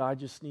saying that I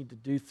just need to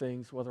do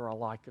things whether I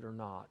like it or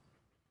not.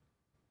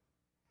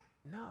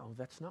 No,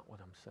 that's not what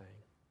I'm saying.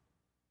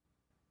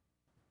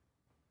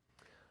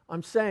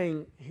 I'm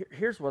saying,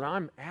 here's what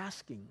I'm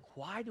asking.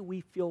 Why do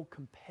we feel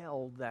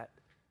compelled that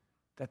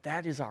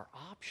is our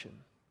option?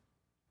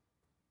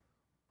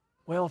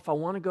 Well, if I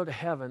want to go to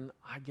heaven,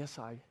 I guess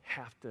I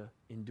have to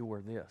endure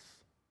this.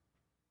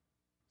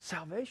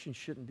 Salvation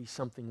shouldn't be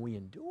something we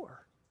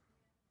endure.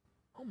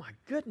 Oh my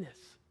goodness.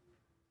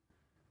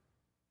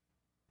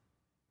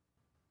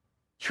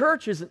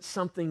 Church isn't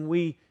something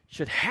we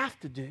should have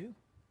to do.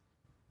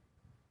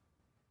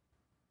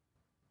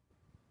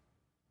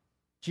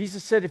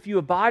 Jesus said, if you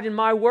abide in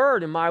my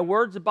word and my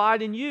words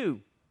abide in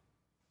you,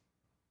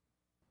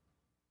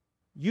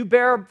 you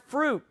bear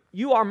fruit.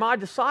 You are my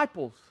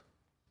disciples.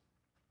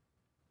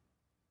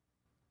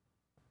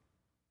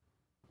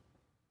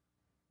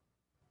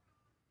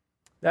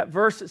 That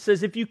verse that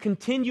says, if you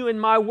continue in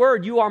my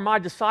word, you are my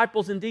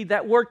disciples indeed.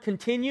 That word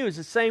continue is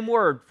the same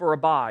word for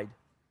abide.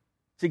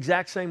 It's the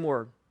exact same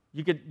word.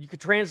 You could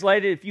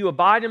translate it, if you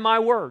abide in my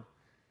word.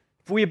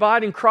 If we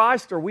abide in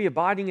Christ, are we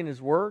abiding in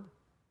His word?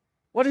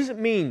 What does it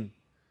mean?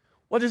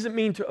 What does it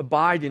mean to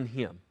abide in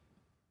Him?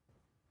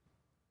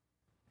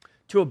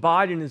 To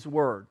abide in His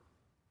word.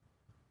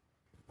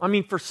 I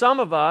mean, for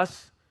some of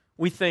us,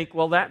 we think,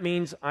 well, that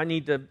means I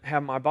need to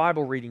have my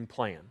Bible reading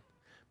plan.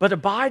 But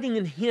abiding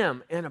in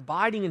Him and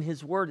abiding in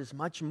His word is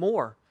much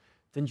more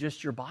than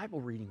just your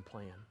Bible reading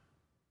plan.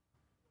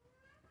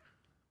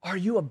 Are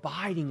you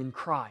abiding in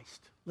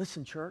Christ?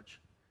 Listen,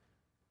 church.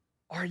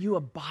 Are you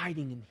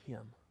abiding in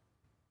Him?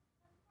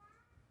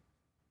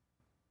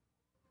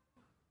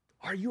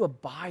 Are you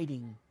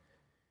abiding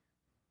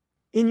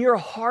in your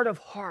heart of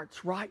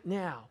hearts right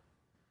now?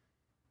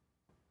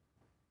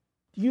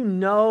 Do you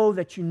know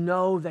that you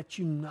know that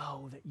you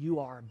know that you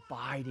are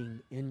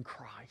abiding in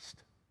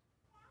Christ?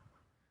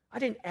 I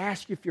didn't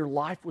ask you if your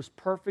life was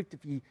perfect,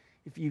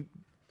 if you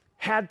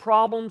had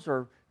problems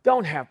or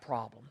don't have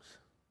problems.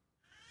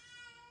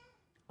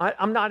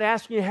 I'm not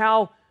asking you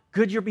how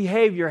good your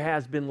behavior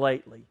has been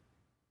lately.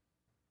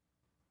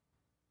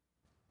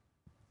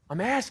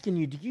 I'm asking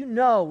you, do you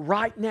know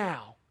right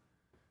now,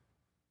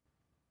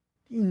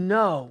 do you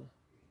know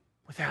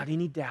without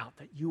any doubt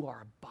that you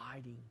are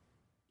abiding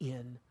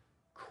in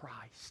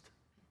Christ?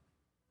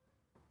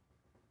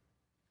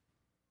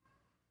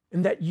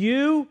 And that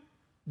you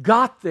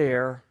got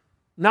there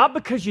not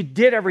because you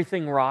did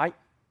everything right,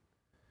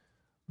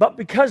 but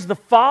because the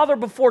Father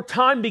before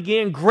time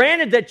began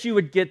granted that you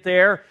would get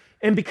there,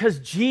 and because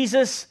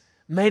Jesus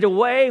made a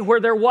way where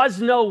there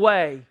was no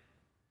way.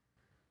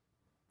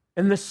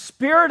 And the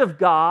Spirit of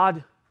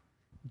God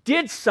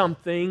did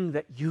something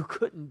that you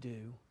couldn't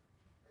do.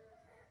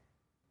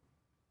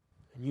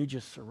 And you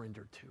just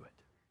surrendered to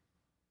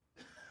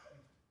it.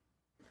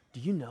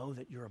 Do you know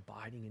that you're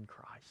abiding in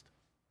Christ?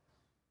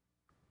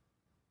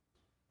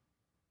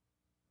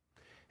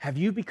 Have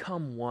you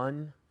become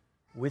one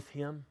with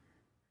Him?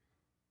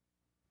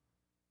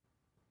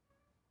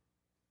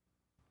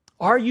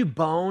 Are you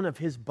bone of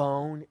His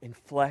bone and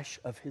flesh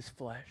of His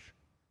flesh?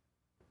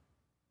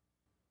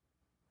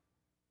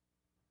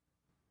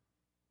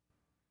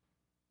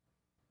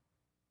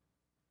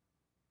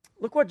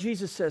 Look what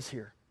Jesus says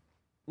here.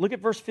 Look at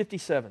verse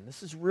 57.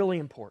 This is really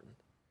important.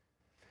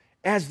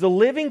 As the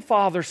living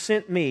Father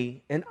sent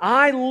me, and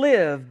I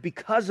live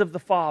because of the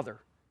Father.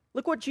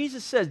 Look what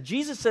Jesus says.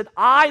 Jesus said,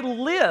 I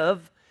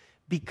live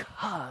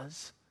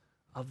because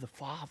of the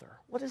Father.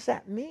 What does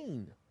that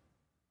mean?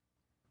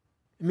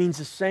 It means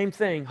the same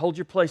thing. Hold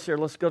your place there.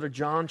 Let's go to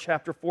John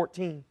chapter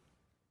 14.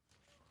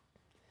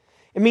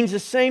 It means the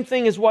same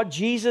thing as what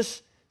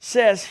Jesus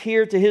says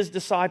here to His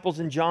disciples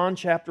in John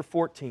chapter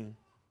 14.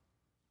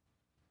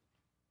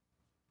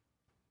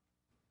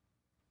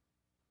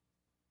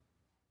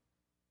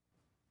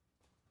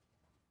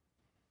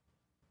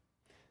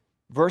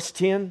 Verse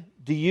 10,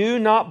 do you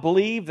not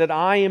believe that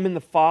I am in the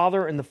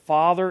Father and the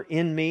Father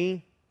in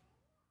me?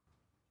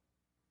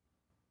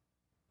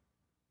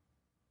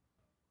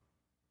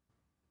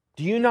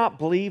 Do you not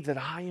believe that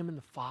I am in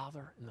the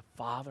Father and the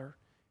Father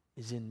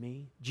is in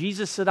me?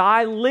 Jesus said,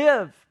 I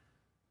live.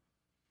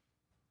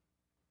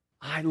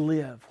 I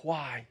live.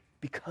 Why?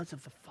 Because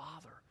of the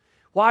Father.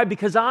 Why?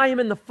 Because I am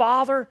in the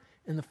Father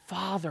and the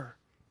Father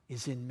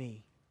is in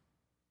me.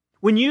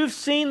 When you've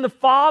seen the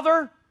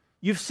Father,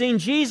 you've seen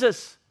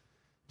Jesus.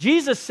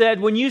 Jesus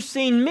said, when you've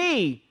seen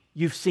me,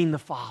 you've seen the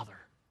Father.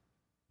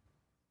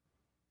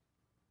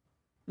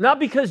 Not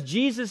because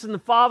Jesus and the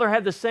Father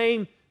had the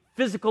same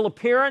physical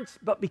appearance,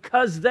 but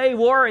because they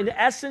were, in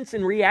essence,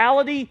 in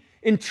reality,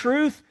 in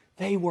truth,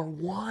 they were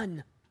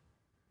one.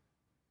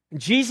 And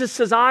Jesus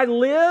says, I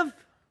live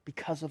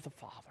because of the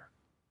Father.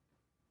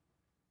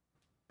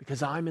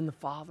 Because I'm in the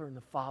Father and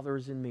the Father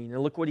is in me. Now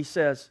look what He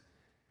says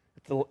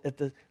at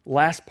the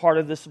last part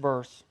of this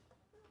verse.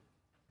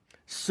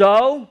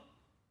 So,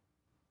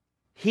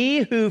 he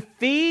who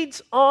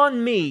feeds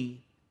on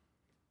me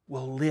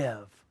will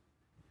live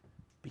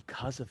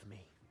because of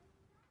me.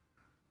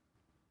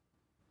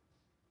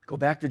 Go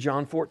back to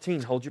John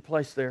 14. Hold your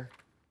place there.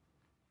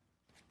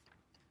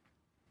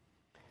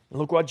 And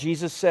look what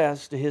Jesus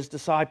says to His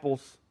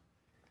disciples.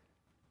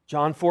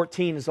 John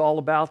 14 is all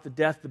about the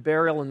death, the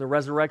burial, and the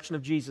resurrection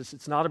of Jesus.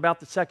 It's not about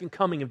the second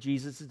coming of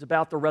Jesus. It's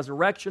about the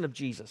resurrection of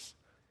Jesus.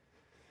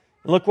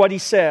 And look what He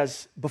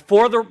says.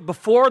 Before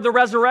the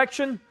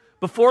resurrection,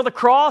 before the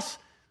cross,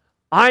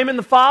 I am in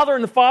the Father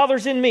and the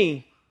Father's in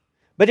me.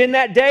 But in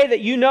that day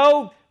that you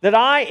know that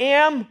I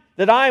am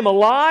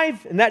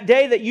alive, and that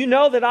day that you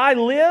know that I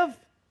live,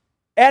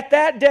 at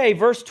that day,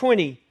 verse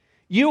 20,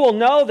 you will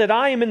know that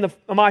I am in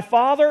my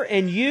Father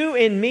and you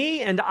in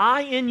me and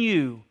I in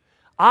you.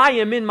 I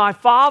am in my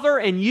Father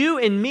and you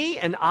in me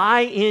and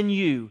I in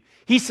you.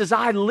 He says,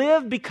 I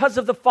live because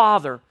of the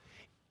Father.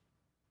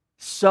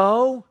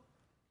 So,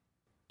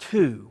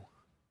 too,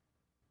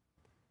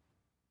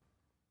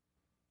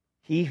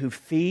 he who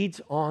feeds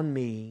on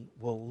me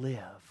will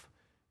live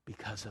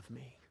because of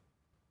me.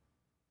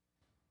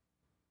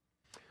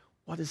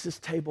 What does this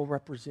table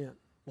represent?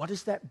 What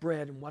does that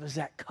bread and what does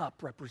that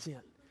cup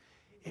represent?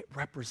 It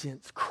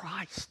represents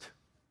Christ.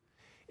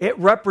 It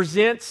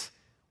represents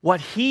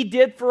what He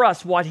did for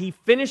us, what He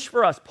finished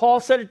for us. Paul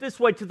said it this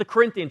way to the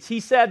Corinthians. He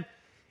said,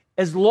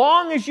 as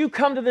long as you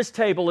come to this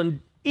table and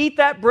eat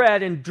that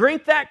bread and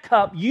drink that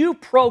cup, you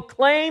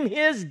proclaim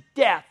His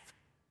death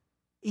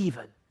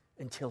even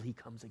until He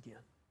comes again.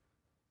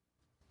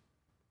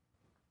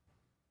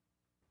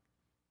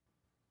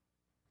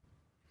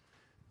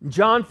 In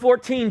John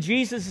 14,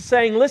 Jesus is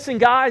saying, listen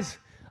guys,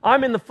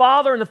 I'm in the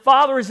Father and the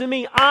Father is in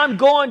me. I'm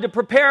going to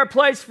prepare a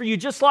place for you,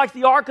 just like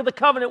the Ark of the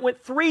Covenant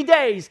went 3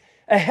 days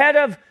ahead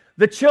of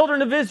the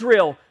children of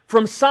Israel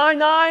from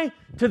Sinai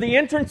to the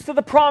entrance to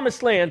the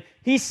Promised Land.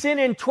 He sent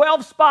in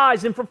 12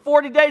 spies, and for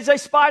 40 days they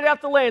spied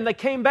out the land. They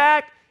came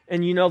back,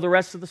 and you know the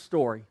rest of the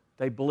story.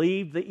 They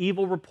believed the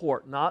evil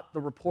report, not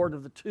the report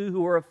of the two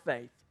who were of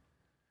faith.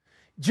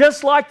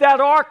 Just like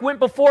that ark went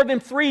before them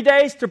 3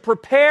 days to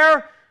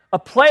prepare a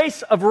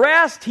place of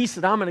rest, he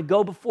said, I'm going to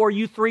go before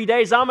you 3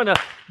 days. I'm going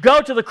to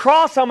go to the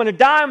cross. I'm going to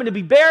die. I'm going to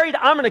be buried.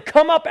 I'm going to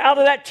come up out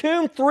of that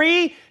tomb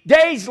 3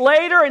 days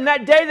later. And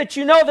that day that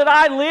you know that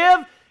I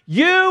live,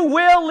 you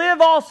will live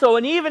also.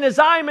 And even as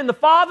I am in the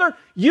Father,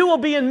 you will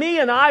be in me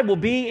and I will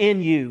be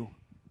in you.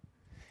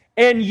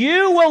 And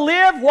you will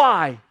live,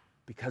 why?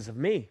 Because of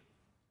me.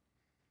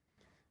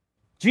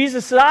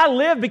 Jesus said, I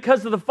live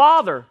because of the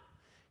Father.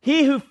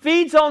 He who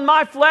feeds on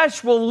my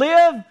flesh will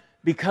live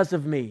because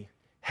of me.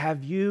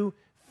 Have you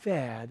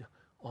fed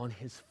on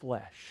His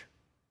flesh?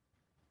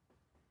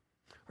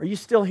 Are you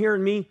still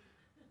hearing me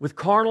with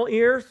carnal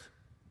ears?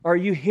 Are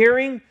you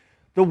hearing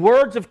the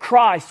words of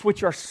Christ,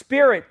 which are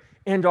spirit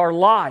and are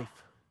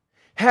life?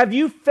 Have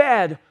you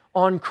fed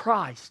on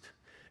Christ?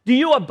 Do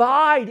you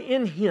abide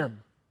in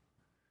Him?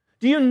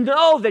 Do you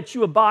know that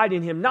you abide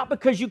in Him? Not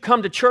because you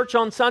come to church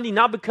on Sunday,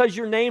 not because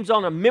your name's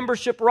on a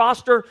membership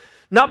roster,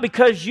 not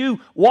because you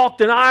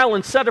walked an aisle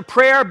and said a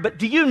prayer, but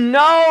do you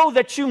know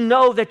that you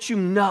know that you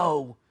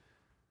know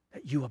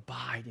that you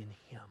abide in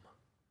Him?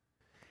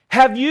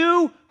 Have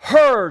you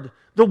heard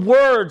the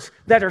words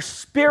that are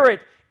spirit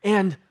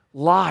and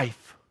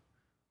life?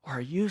 Or are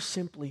you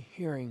simply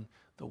hearing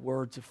the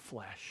words of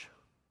flesh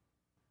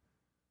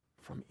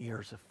from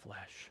ears of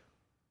flesh?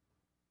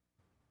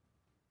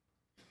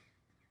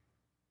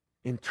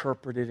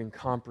 Interpreted and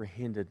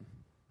comprehended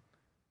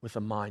with a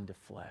mind of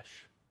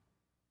flesh.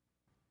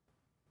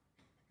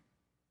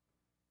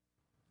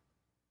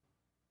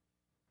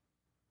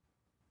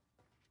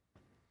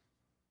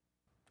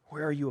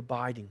 Where are you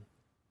abiding?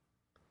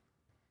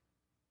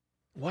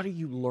 What are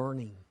you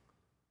learning?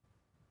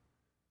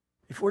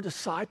 If we're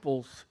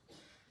disciples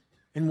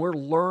and we're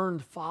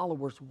learned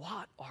followers,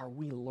 what are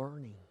we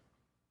learning?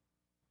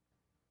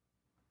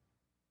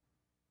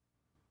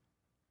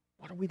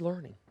 What are we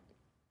learning?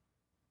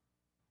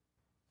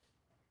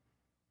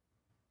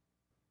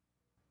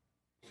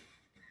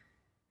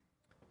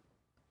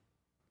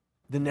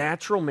 The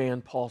natural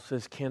man, Paul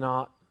says,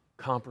 cannot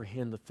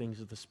comprehend the things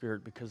of the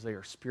Spirit because they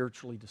are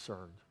spiritually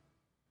discerned.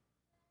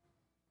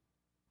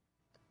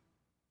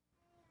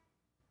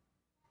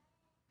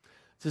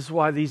 This is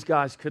why these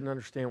guys couldn't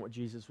understand what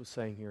Jesus was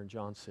saying here in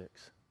John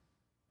 6.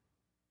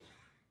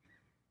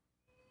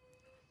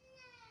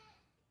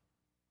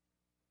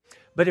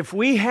 But if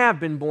we have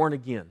been born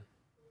again,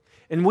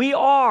 and we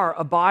are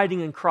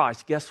abiding in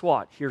Christ, guess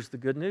what? Here's the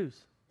good news.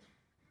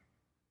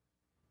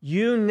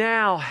 You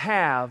now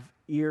have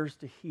ears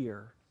to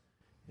hear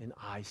and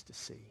eyes to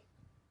see.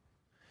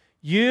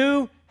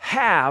 You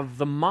have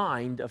the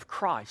mind of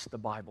Christ, the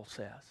Bible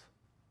says.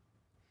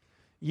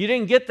 You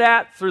didn't get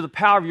that through the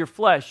power of your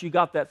flesh. You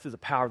got that through the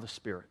power of the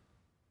Spirit.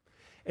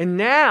 And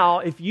now,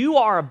 if you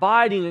are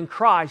abiding in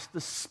Christ,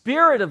 the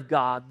Spirit of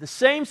God, the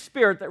same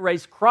Spirit that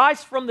raised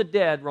Christ from the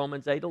dead,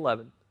 Romans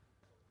 8:11,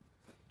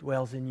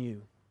 dwells in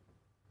you.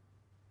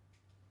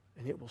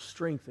 And it will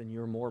strengthen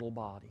your mortal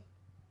body.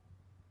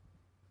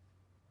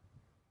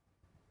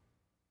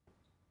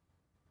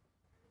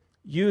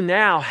 You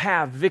now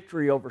have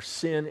victory over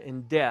sin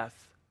and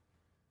death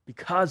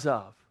because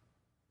of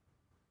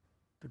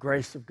the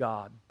grace of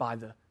God, by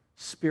the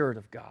Spirit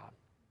of God.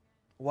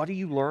 What are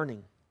you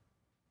learning?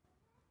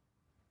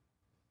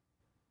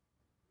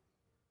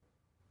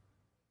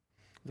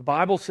 The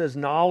Bible says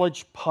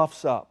knowledge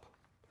puffs up,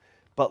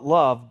 but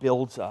love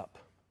builds up.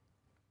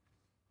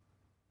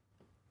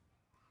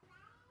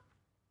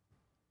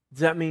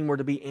 Does that mean we're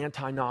to be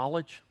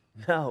anti-knowledge?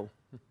 No.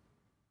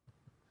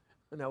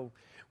 No,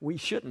 we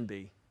shouldn't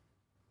be.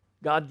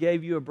 God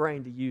gave you a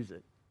brain to use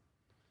it.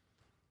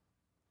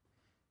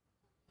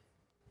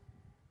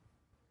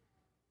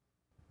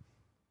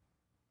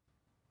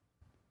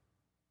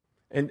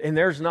 And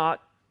there's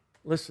not,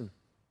 listen,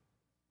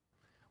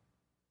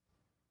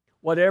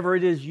 whatever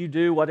it is you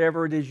do,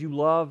 whatever it is you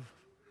love,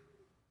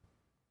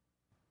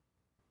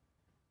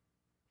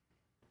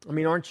 I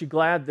mean, aren't you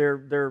glad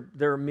there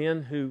are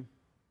men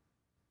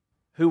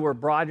who were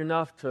bright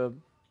enough to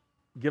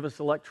give us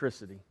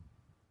electricity?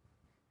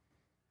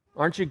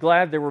 Aren't you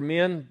glad there were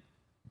men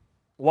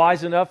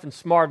wise enough and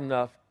smart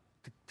enough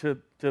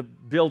to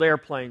build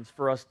airplanes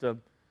for us to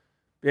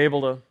be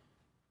able to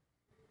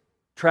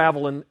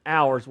travel in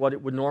hours what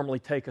it would normally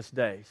take us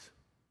days?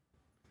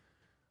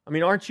 I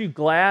mean, aren't you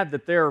glad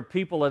that there are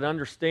people that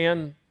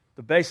understand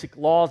the basic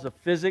laws of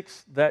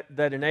physics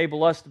that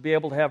enable us to be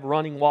able to have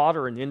running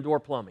water and indoor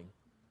plumbing,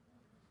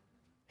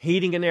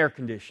 heating and air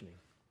conditioning?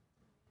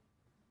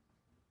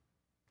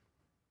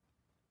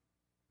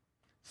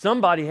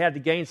 Somebody had to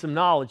gain some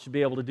knowledge to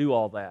be able to do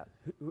all that.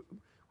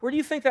 Where do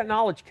you think that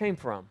knowledge came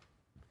from?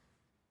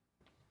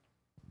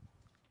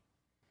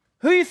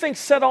 Who do you think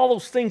set all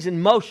those things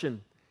in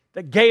motion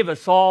that gave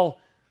us all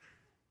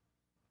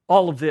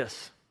of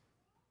this?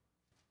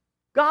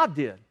 God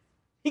did.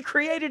 He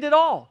created it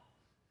all.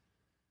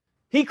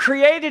 He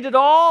created it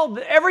all.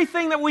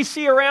 Everything that we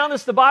see around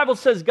us, the Bible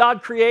says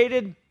God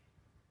created,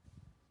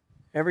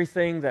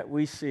 everything that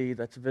we see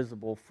that's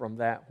visible from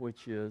that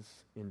which is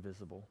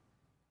invisible.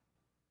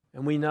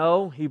 And we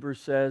know,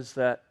 Hebrews says,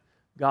 that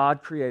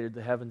God created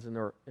the heavens and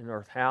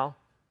earth. How?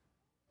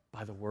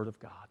 By the Word of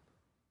God.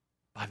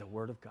 By the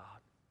Word of God.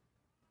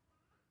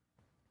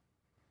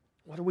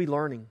 What are we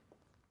learning?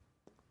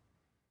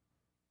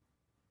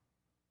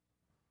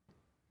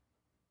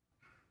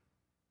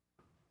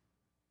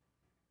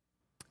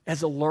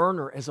 As a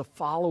learner, as a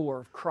follower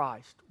of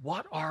Christ,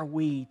 what are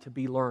we to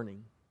be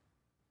learning?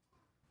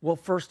 Well,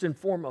 first and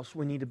foremost,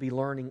 we need to be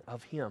learning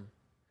of Him.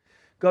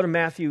 Go to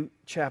Matthew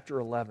chapter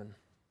 11.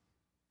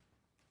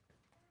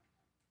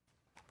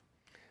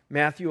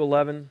 Matthew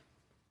 11,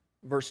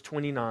 verse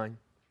 29.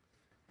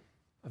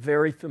 A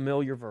very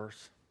familiar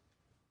verse.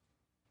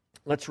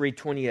 Let's read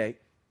 28.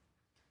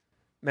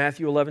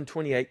 Matthew 11,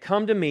 28.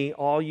 Come to me,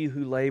 all you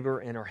who labor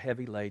and are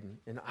heavy laden,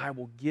 and I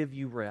will give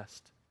you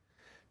rest.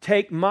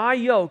 Take my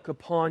yoke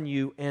upon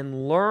you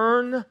and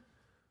learn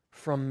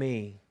from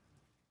me,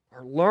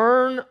 or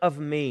learn of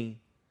me.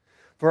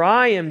 For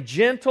I am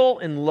gentle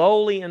and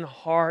lowly in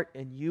heart,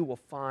 and you will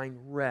find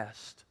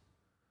rest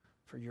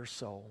for your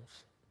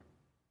souls.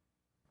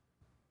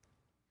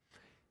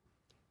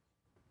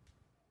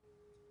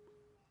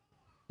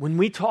 When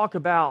we talk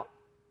about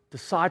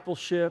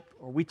discipleship,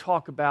 or we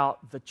talk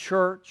about the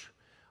church,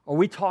 or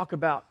we talk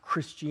about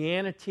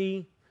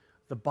Christianity,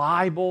 the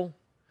Bible,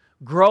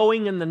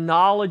 growing in the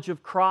knowledge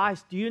of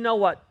Christ, do you know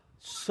what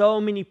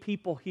so many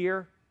people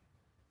hear?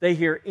 They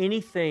hear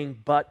anything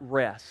but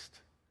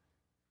rest.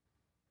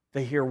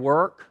 They hear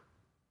work.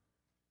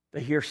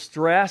 They hear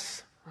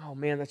stress. Oh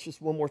man, that's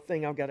just one more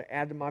thing I've got to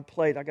add to my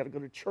plate. I've got to go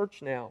to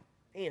church now.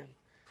 Man,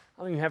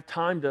 I don't even have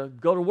time to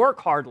go to work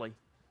hardly.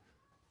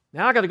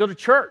 Now I got to go to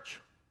church.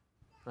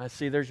 I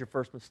see, there's your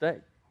first mistake.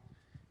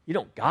 You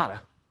don't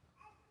gotta.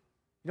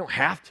 You don't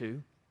have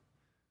to.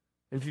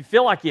 And if you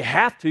feel like you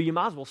have to, you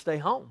might as well stay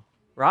home,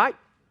 right?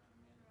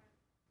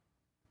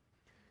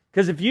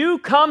 Because if you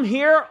come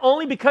here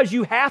only because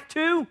you have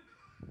to,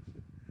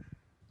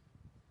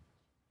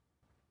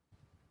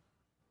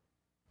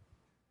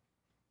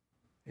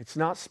 it's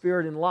not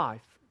spirit and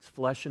life, it's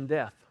flesh and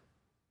death.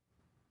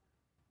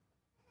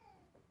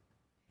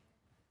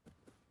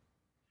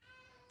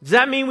 Does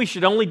that mean we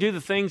should only do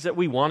the things that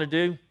we want to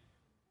do?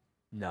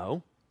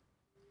 No.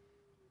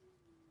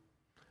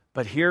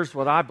 But here's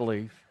what I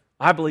believe.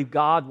 I believe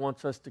God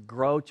wants us to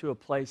grow to a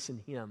place in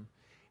Him,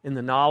 in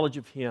the knowledge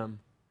of Him,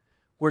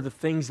 where the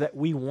things that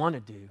we want to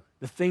do,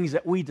 the things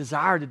that we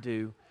desire to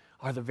do,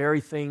 are the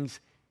very things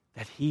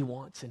that He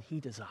wants and He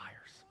desires.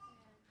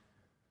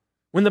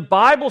 When the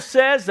Bible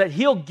says that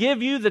He'll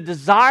give you the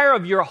desire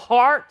of your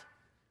heart,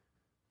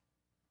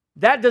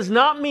 that does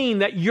not mean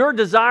that your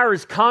desire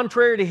is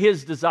contrary to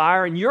His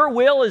desire and your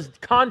will is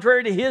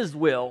contrary to His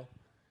will,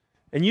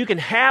 and you can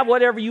have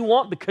whatever you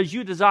want because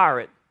you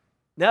desire it.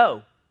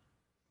 No.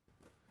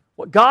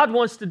 What God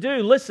wants to do,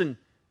 listen,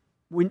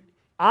 when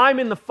I'm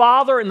in the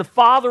Father and the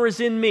Father is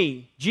in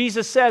me.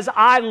 Jesus says,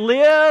 I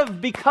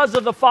live because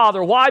of the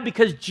Father. Why?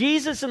 Because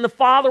Jesus and the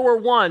Father were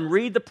one.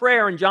 Read the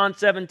prayer in John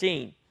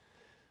 17.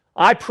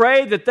 I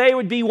pray that they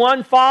would be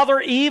one,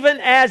 Father, even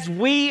as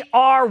we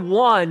are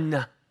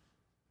one.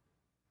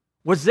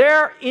 Was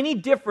there any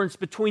difference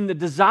between the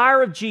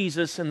desire of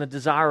Jesus and the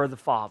desire of the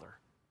Father?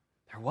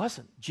 There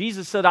wasn't.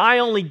 Jesus said, I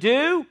only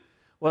do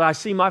what I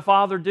see my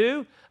Father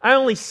do. I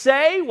only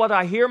say what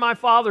I hear my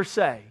Father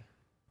say.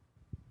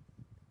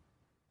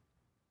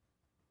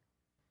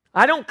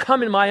 I don't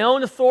come in my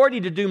own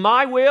authority to do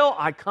my will.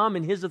 I come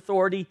in His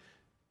authority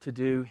to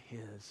do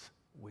His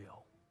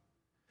will.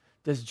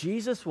 Does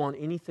Jesus want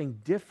anything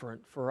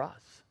different for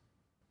us?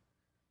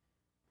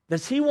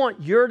 Does He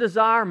want your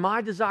desire,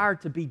 my desire,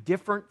 to be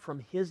different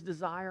from His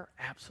desire?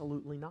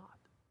 Absolutely not.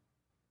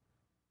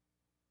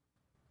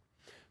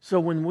 So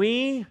when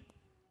we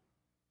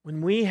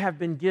have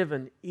been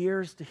given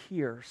ears to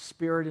hear,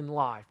 spirit and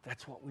life,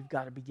 that's what we've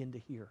got to begin to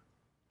hear.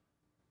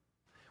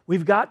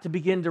 We've got to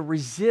begin to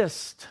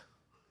resist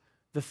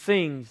the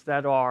things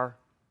that are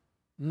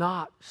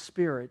not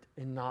spirit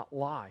and not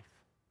life.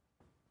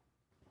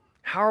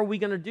 How are we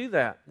going to do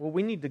that? Well,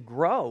 we need to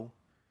grow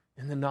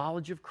in the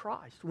knowledge of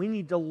Christ. We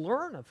need to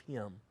learn of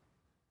Him.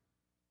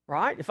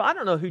 Right? If I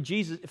don't know who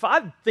Jesus, if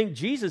I think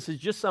Jesus is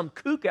just some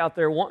kook out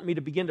there wanting me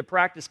to begin to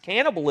practice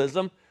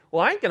cannibalism,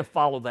 well, I ain't going to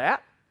follow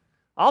that.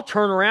 I'll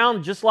turn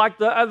around just like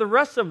the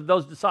rest of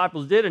those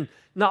disciples did and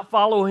not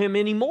follow Him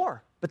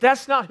anymore. But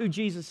that's not who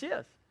Jesus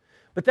is.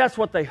 But that's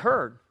what they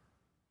heard.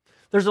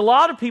 There's a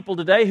lot of people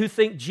today who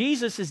think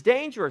Jesus is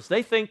dangerous.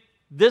 They think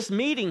this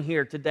meeting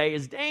here today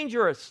is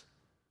dangerous.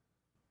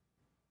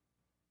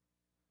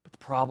 But the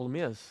problem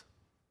is,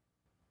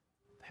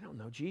 they don't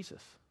know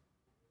Jesus.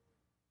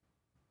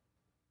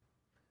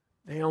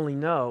 They only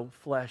know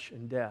flesh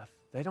and death.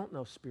 They don't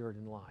know spirit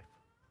and life.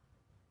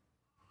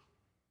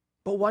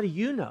 But what do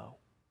you know?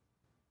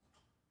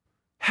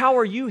 How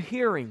are you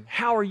hearing?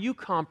 How are you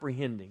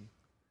comprehending?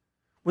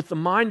 With the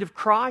mind of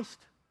Christ?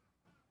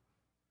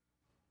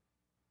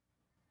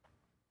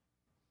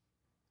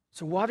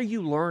 So what are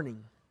you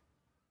learning?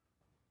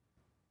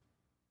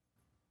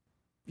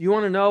 Do you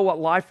want to know what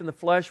life in the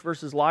flesh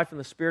versus life in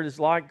the Spirit is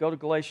like? Go to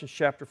Galatians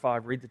chapter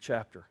 5. Read the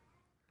chapter.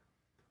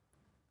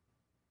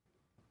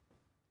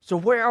 So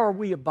where are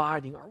we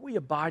abiding? Are we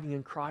abiding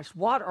in Christ?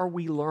 What are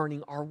we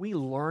learning? Are we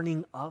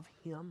learning of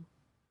Him?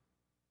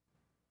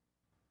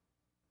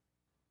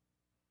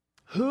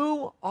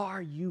 Who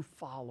are you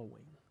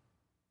following?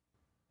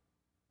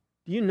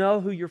 Do you know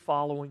who you're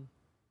following?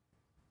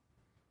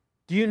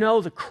 Do you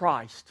know the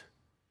Christ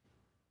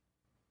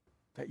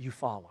that you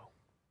follow?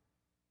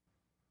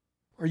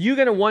 Are you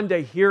going to one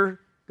day hear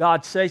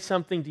God say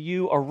something to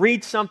you or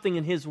read something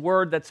in His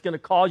Word that's going to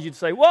cause you to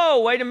say,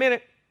 whoa, wait a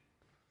minute.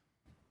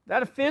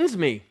 That offends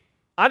me.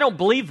 I don't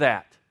believe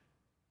that.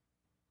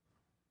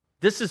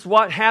 This is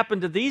what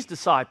happened to these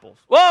disciples.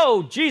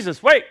 Whoa,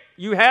 Jesus, wait,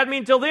 you had me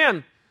until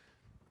then.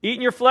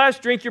 Eating your flesh,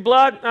 drink your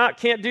blood,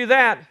 can't do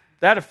that.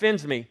 That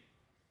offends me.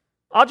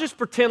 I'll just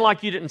pretend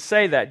like you didn't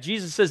say that.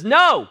 Jesus says,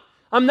 no,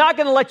 I'm not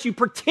going to let you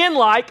pretend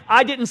like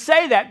I didn't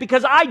say that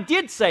because I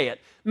did say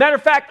it. Matter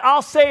of fact,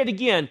 I'll say it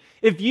again.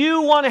 If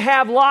you want to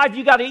have life,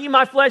 you got to eat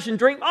my flesh and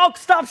drink. Oh,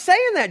 stop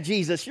saying that,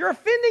 Jesus. You're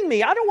offending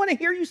me. I don't want to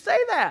hear you say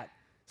that.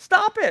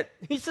 Stop it.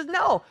 He says,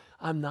 no,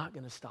 I'm not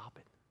going to stop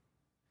it.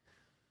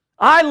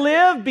 I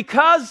live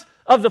because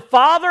of the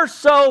Father,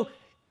 so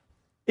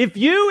if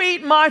you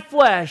eat my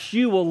flesh,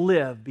 you will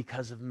live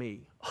because of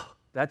me. Oh,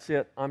 that's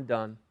it. I'm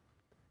done.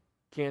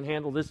 Can't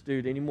handle this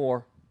dude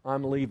anymore.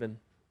 I'm leaving.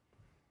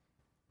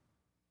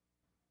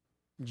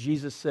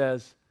 Jesus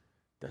says,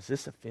 does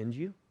this offend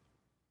you?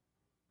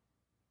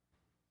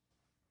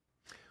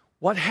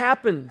 What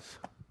happens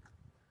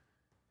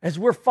as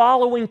we're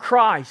following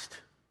Christ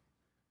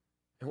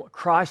and what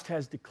Christ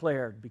has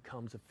declared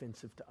becomes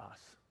offensive to us?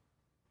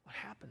 What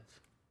happens?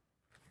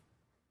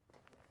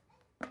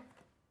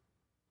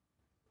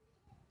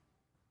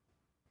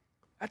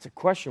 That's a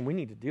question we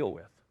need to deal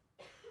with.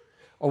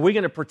 Are we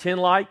going to pretend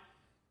like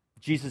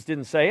Jesus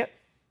didn't say it?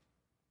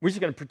 We're just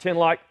going to pretend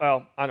like,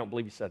 well, I don't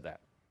believe He said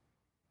that.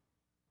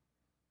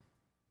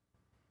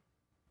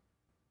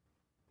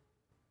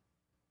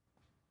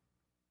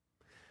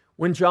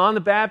 When John the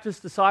Baptist's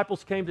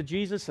disciples came to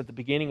Jesus at the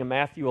beginning of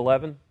Matthew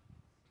 11,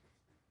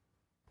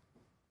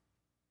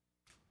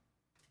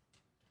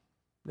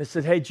 they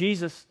said, hey,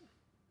 Jesus,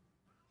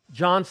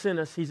 John sent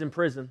us. He's in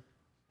prison.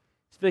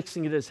 He's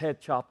fixing to get his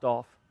head chopped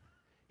off.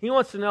 He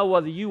wants to know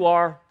whether you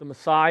are the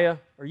Messiah.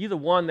 Are you the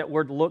one that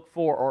we're to look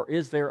for, or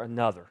is there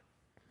another?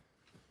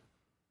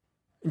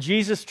 And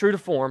Jesus, true to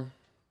form,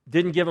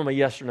 didn't give him a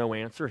yes or no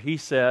answer. He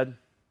said,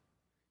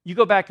 you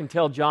go back and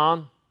tell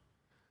John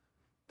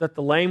that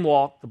the lame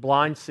walk, the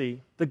blind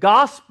see. The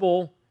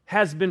gospel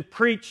has been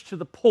preached to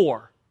the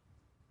poor.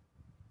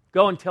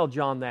 Go and tell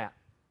John that.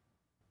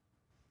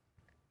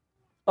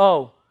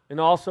 Oh, and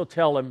also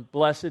tell him,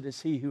 blessed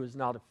is he who is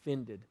not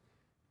offended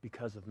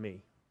because of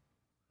me.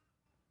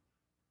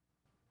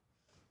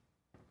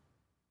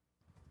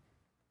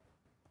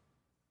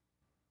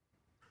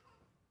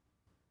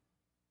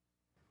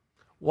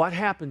 What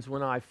happens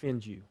when I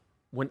offend you?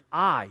 When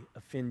I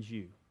offend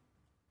you?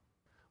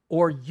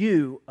 Or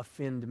you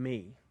offend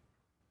me?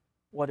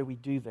 What do we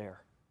do there?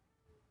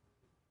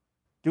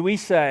 Do we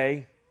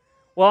say,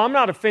 well, I'm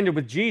not offended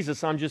with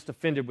Jesus, I'm just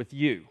offended with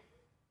you?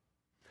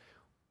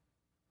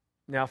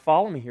 Now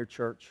follow me here,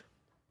 church.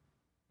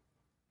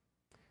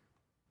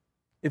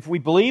 If we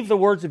believe the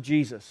words of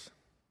Jesus,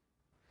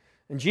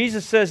 and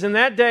Jesus says, in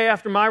that day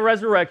after my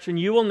resurrection,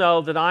 you will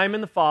know that I am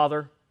in the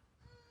Father,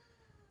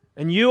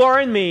 and you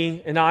are in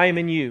me, and I am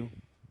in you.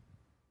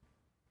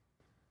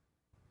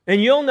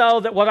 And you'll know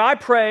that what I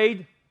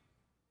prayed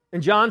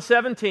in John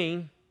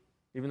 17,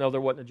 even though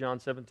there wasn't a John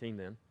 17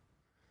 then,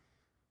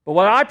 but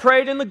what I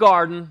prayed in the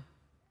garden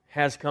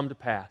has come to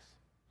pass.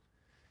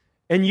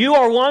 And you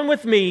are one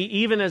with me,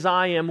 even as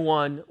I am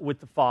one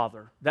with the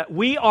Father. That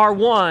we are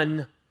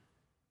one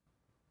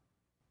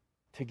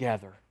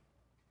together.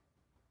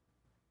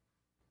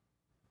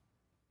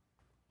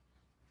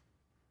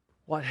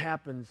 What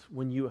happens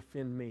when you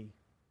offend me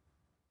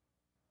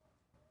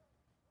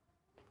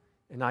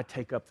and I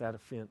take up that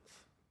offense?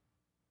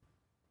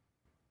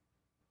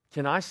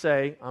 Can I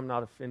say I'm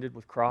not offended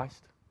with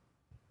Christ?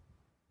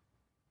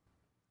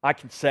 I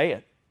can say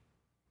it.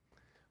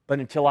 But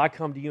until I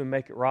come to you and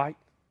make it right,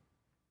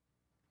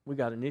 we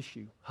got an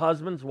issue.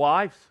 Husbands,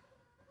 wives,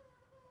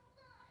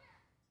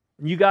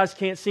 and you guys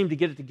can't seem to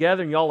get it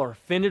together and y'all are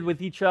offended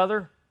with each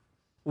other.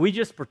 We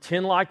just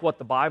pretend like what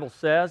the Bible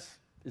says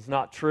is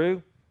not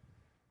true.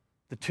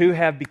 The two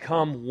have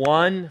become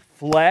one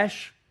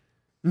flesh.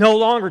 No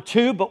longer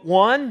two, but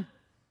one.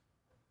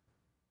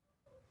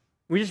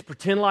 We just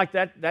pretend like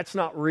that's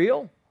not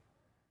real.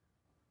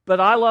 But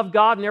I love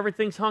God and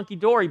everything's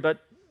hunky-dory, but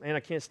man,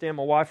 I can't stand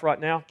my wife right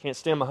now. Can't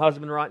stand my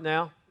husband right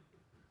now.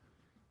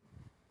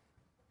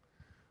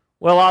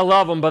 Well, I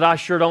love them, but I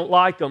sure don't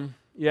like them.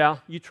 Yeah,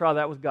 you try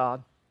that with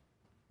God.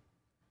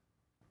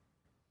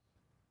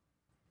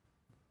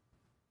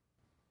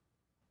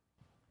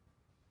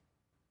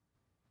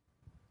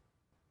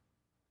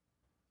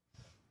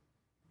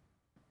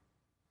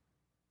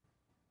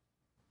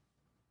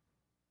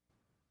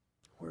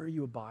 Where are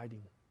you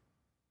abiding?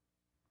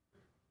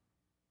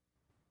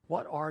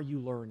 What are you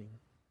learning?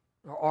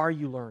 Or are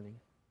you learning?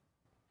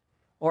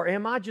 Or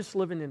am I just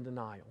living in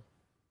denial?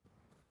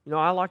 You know,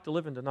 I like to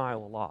live in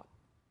denial a lot.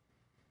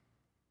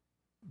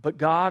 But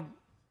God,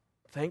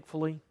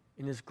 thankfully,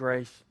 in His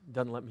grace,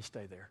 doesn't let me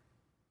stay there.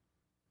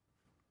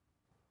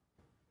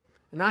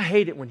 And I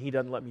hate it when He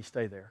doesn't let me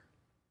stay there.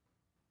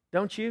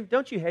 Don't you?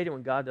 Don't you hate it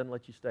when God doesn't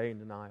let you stay in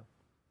denial?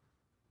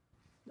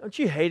 Don't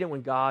you hate it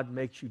when God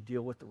makes you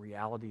deal with the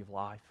reality of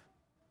life?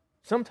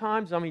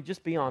 Sometimes, I mean,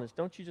 just be honest,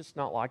 don't you just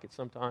not like it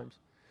sometimes?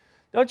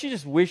 Don't you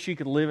just wish you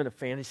could live in a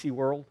fantasy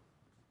world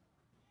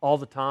all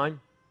the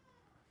time?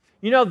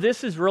 You know,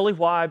 this is really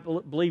why I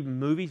believe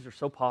movies are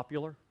so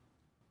popular.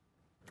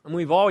 And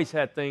we've always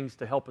had things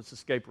to help us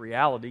escape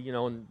reality. You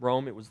know, in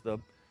Rome, it was the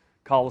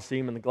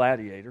Colosseum and the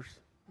gladiators.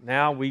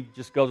 Now we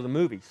just go to the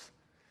movies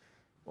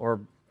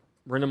or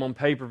rent them on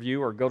pay-per-view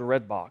or go to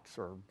Redbox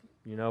or,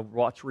 you know,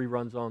 watch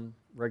reruns on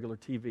regular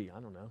TV. I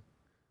don't know.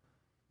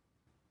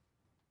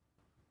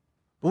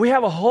 But we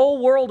have a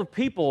whole world of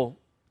people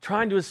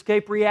trying to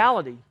escape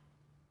reality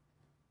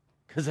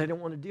because they don't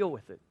want to deal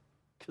with it,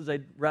 because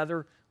they'd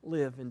rather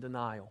live in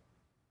denial.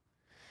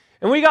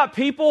 And we got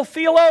people,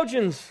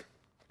 theologians,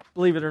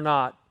 believe it or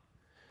not,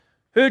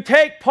 who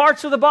take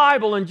parts of the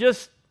Bible and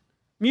just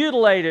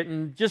mutilate it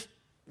and just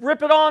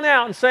rip it on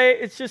out and say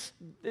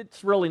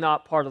it's really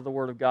not part of the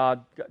Word of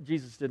God.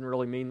 Jesus didn't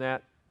really mean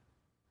that.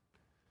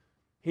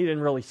 He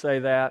didn't really say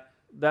that.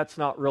 That's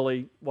not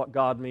really what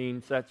God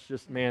means. That's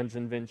just man's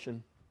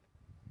invention.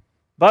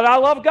 But I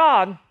love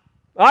God.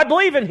 I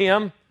believe in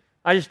Him.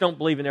 I just don't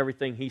believe in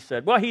everything He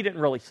said. Well, He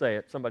didn't really say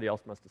it. Somebody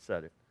else must have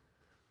said it.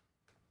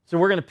 So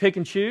we're going to pick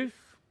and choose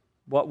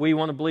what we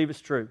want to believe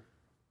is true.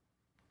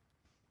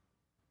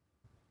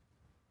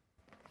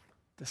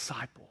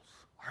 Disciples.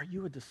 Are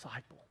you a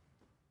disciple?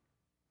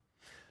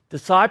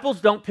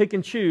 Disciples don't pick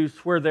and choose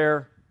where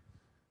their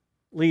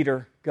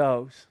leader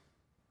goes.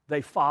 They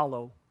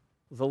follow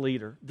the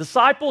leader.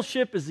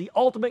 Discipleship is the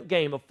ultimate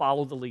game of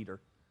follow the leader.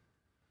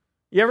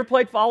 You ever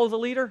played follow the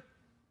leader?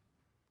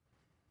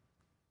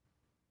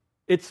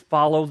 It's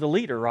follow the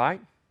leader, right?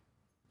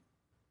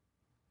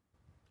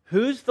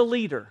 Who's the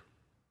leader?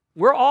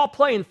 We're all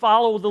playing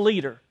follow the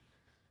leader.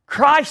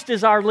 Christ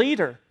is our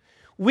leader.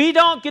 We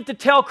don't get to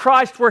tell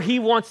Christ where He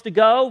wants to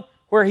go,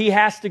 where He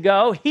has to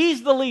go.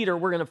 He's the leader.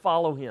 We're going to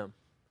follow Him.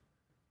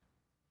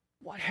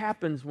 What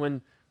happens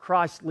when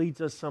Christ leads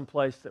us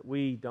someplace that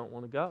we don't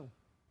want to go?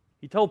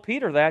 He told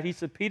Peter that. He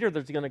said, Peter,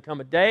 there's going to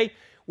come a day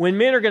when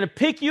men are going to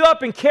pick you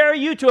up and carry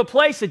you to a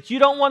place that you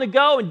don't want to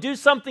go and do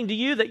something to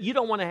you that you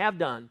don't want to have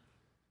done.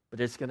 But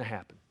it's going to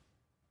happen.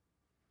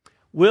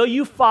 Will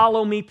you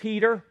follow me,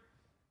 Peter,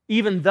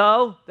 even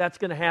though that's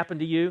going to happen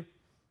to you?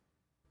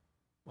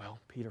 Well,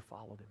 Peter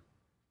followed Him.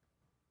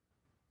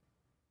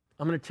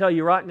 I'm going to tell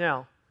you right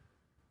now,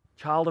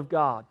 child of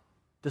God,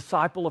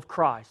 disciple of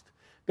Christ,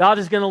 God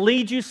is going to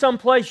lead you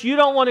someplace you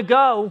don't want to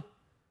go,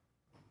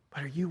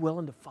 but are you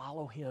willing to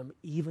follow Him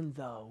even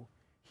though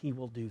He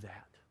will do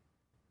that?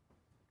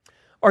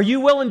 Are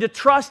you willing to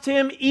trust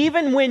Him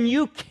even when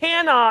you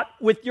cannot,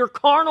 with your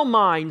carnal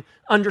mind,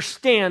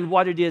 understand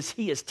what it is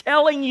He is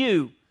telling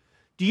you?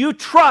 Do you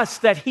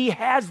trust that He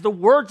has the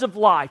words of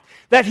life,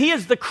 that He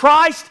is the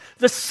Christ,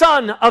 the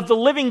Son of the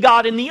living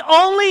God, and the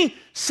only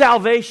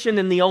salvation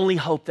and the only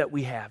hope that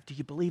we have? Do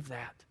you believe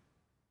that?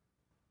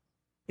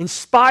 In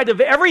spite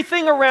of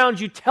everything around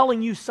you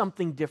telling you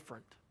something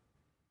different.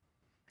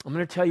 I'm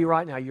going to tell you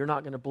right now, you're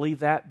not going to believe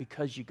that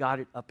because you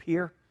got it up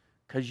here,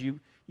 because you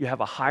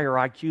have a higher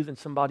IQ than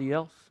somebody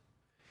else.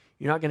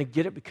 You're not going to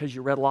get it because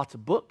you read lots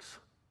of books.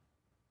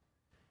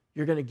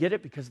 You're going to get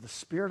it because the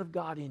Spirit of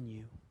God in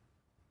you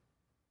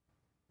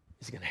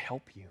is going to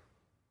help you.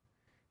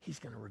 He's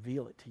going to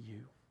reveal it to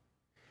you.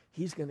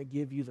 He's going to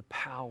give you the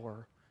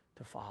power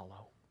to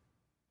follow.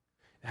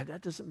 Now,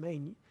 that doesn't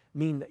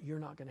mean that you're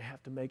not going to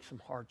have to make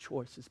some hard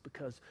choices,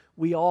 because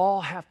we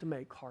all have to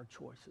make hard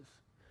choices.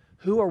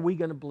 Who are we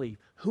going to believe?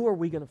 Who are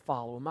we going to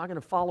follow? Am I going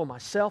to follow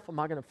myself? Am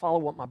I going to follow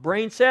what my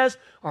brain says?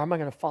 Or am I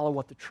going to follow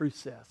what the truth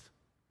says?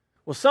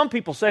 Well, some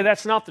people say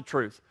that's not the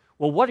truth.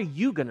 Well, what are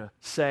you going to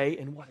say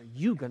and what are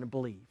you going to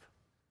believe?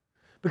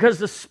 Because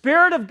the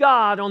Spirit of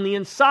God on the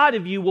inside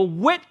of you will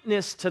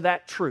witness to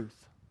that truth.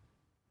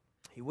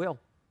 He will.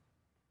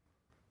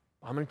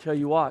 I'm going to tell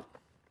you what.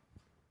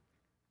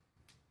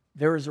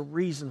 There is a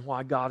reason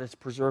why God has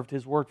preserved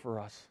His Word for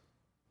us.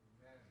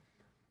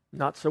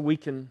 Not so we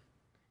can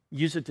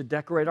use it to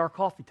decorate our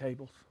coffee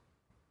tables.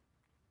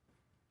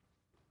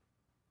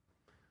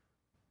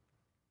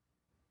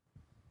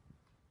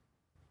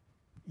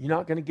 You're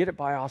not going to get it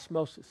by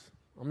osmosis.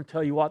 I'm going to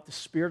tell you what, the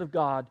Spirit of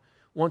God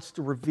wants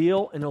to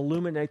reveal and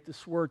illuminate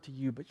this Word to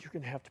you, but you're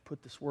going to have to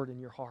put this Word in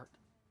your heart.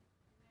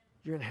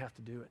 You're going to have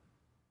to do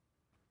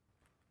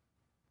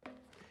it.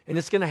 And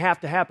it's going to have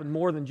to happen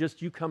more than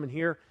just you coming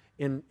here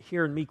and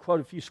hearing me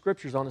quote a few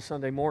scriptures on a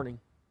Sunday morning.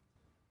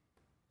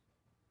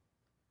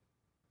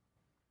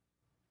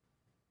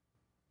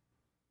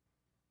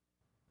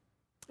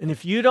 And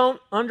if you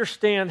don't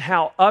understand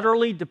how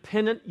utterly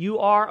dependent you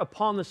are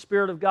upon the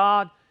Spirit of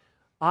God,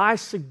 I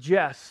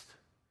suggest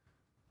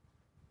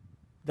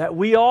that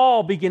we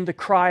all begin to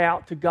cry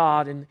out to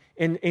God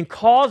and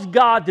cause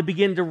God to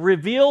begin to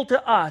reveal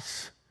to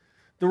us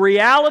the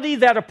reality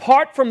that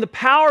apart from the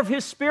power of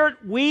His Spirit,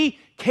 we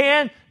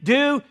can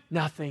do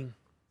nothing.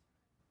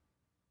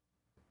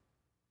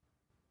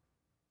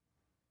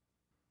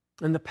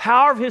 And the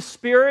power of His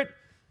Spirit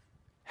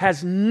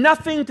has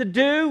nothing to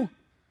do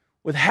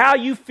with how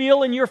you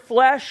feel in your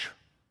flesh.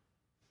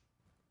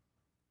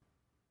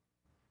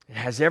 It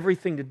has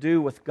everything to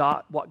do with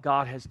God, what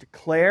God has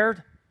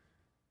declared,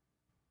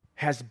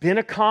 has been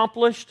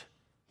accomplished.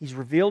 He's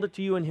revealed it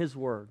to you in His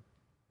Word.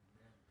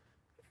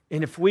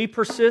 And if we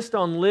persist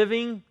on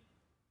living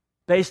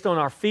based on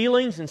our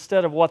feelings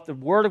instead of what the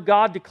Word of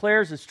God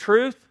declares as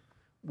truth,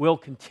 we'll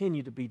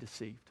continue to be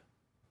deceived.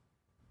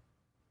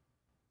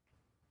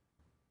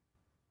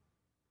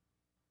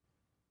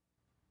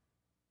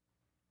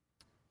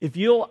 If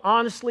you'll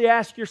honestly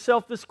ask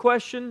yourself this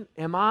question,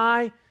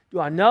 do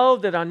I know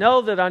that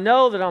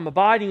I'm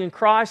abiding in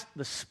Christ?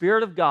 The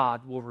Spirit of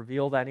God will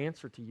reveal that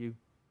answer to you.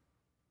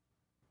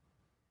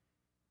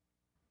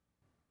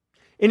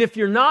 And if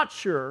you're not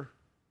sure,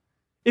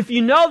 if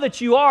you know that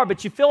you are,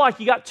 but you feel like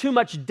you got too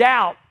much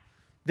doubt,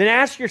 then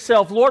ask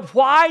yourself, Lord,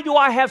 why do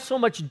I have so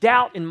much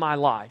doubt in my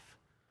life?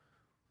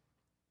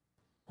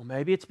 Well,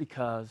 maybe it's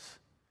because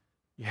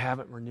you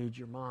haven't renewed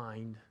your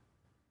mind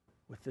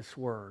with this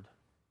Word.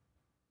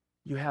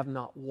 You have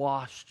not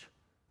washed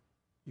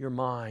your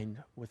mind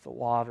with the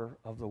water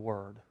of the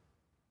Word.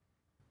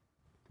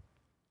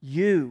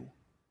 You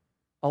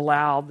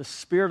allow the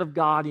Spirit of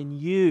God in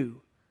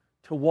you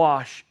to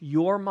wash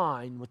your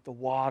mind with the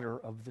water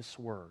of this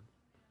Word.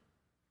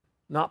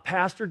 Not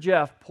Pastor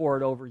Jeff pour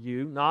it over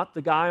you, not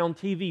the guy on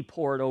TV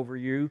pour it over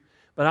you,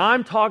 but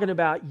I'm talking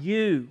about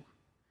you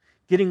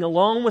getting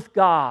alone with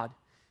God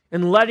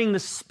and letting the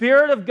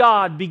Spirit of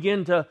God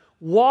begin to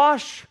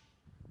wash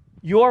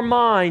your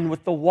mind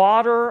with the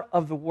water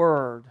of the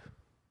Word.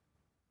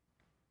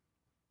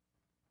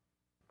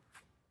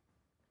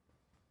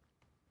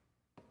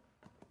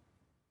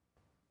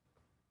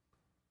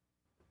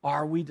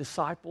 Are we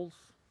disciples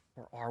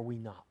or are we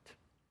not?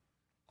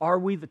 Are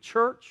we the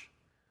church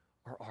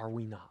or are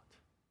we not?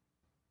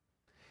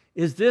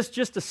 Is this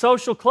just a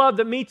social club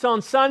that meets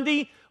on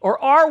Sunday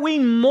or are we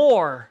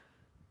more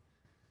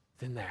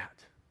than that?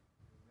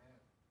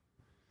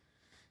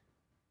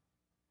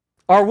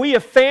 Are we a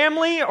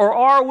family or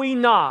are we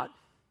not?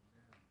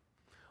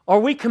 Are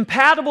we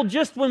compatible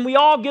just when we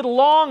all get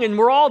along and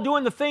we're all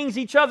doing the things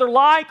each other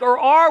like? Or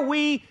are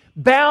we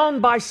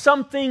bound by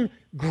something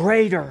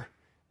greater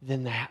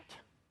than that?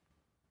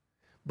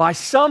 By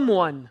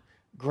someone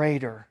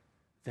greater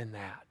than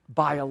that?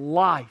 By a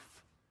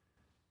life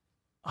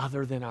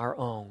other than our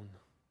own?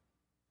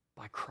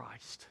 By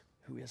Christ,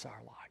 who is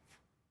our life.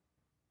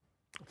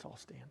 Let's all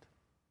stand.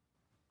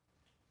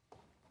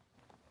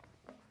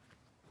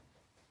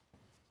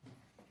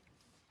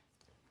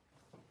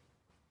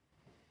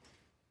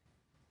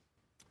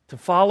 To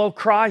follow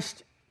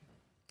Christ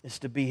is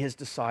to be His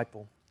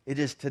disciple. It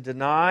is to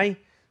deny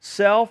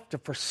self, to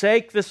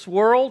forsake this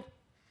world,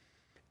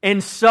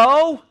 and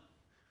so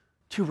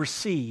to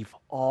receive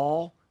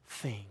all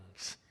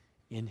things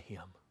in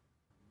Him.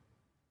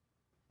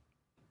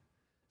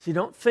 See,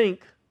 don't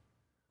think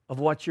of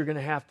what you're going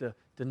to have to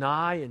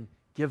deny and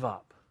give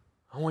up.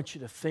 I want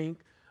you to think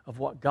of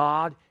what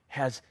God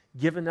has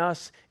given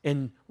us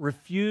and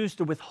refused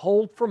to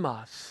withhold from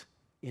us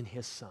in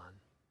His Son.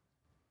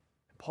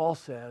 Paul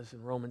says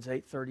in Romans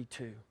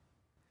 8:32,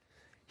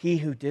 He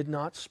who did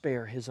not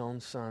spare His own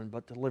Son,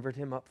 but delivered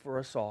Him up for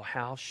us all,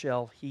 how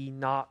shall He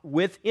not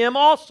with Him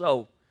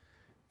also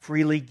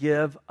freely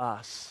give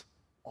us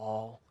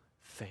all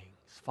things?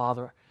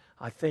 Father,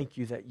 I thank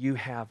You that You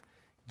have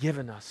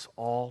given us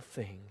all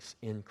things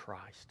in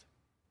Christ.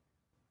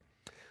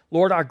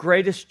 Lord, our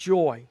greatest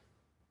joy,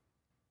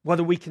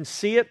 whether we can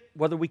see it,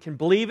 whether we can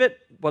believe it,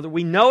 whether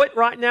we know it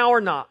right now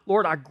or not,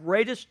 Lord, our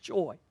greatest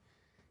joy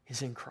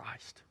is in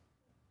Christ.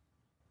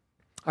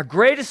 Our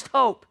greatest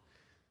hope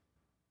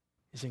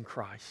is in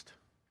Christ.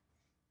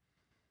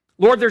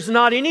 Lord, there's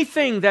not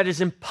anything that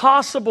is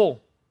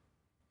impossible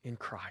in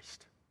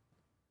Christ.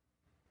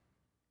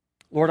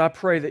 Lord, I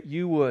pray that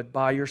You would,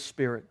 by Your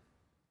Spirit,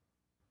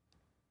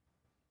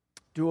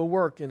 do a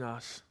work in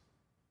us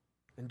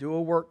and do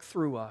a work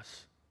through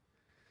us.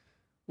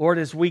 Lord,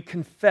 as we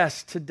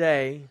confess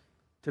today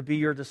to be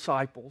Your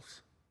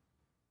disciples,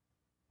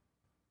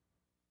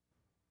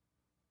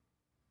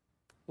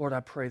 Lord, I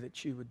pray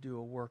that You would do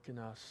a work in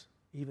us,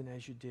 even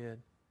as You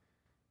did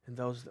in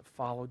those that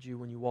followed You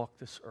when You walked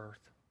this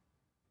earth.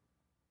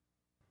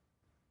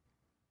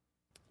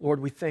 Lord,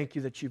 we thank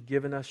You that You've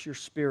given us Your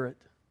Spirit.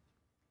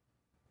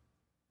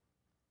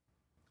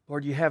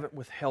 Lord, You haven't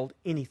withheld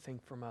anything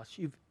from us.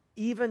 You've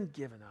even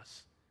given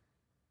us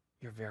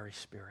Your very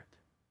Spirit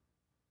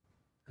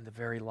and the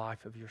very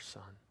life of Your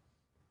Son.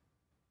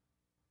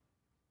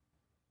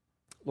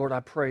 Lord,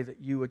 I pray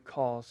that You would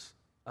cause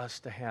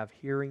us to have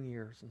hearing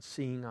ears and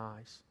seeing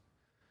eyes.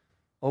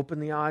 Open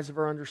the eyes of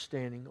our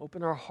understanding.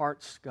 Open our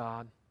hearts,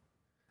 God.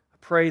 I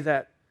pray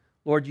that,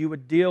 Lord, You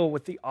would deal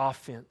with the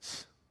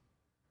offense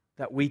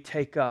that we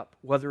take up,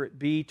 whether it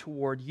be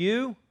toward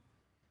you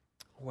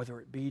or whether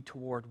it be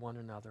toward one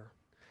another.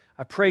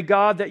 I pray,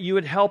 God, that you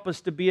would help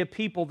us to be a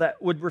people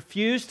that would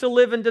refuse to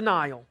live in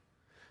denial,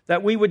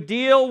 that we would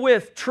deal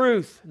with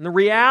truth and the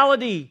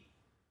reality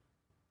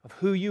of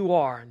who you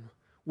are and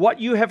what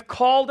you have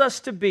called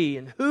us to be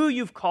and who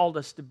you've called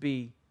us to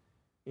be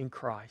in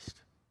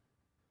Christ.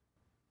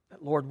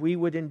 That, Lord, we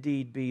would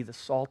indeed be the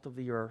salt of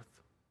the earth,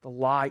 the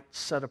light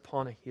set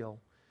upon a hill,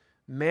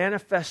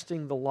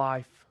 manifesting the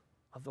life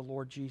of the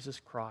Lord Jesus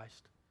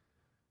Christ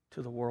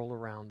to the world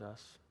around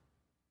us.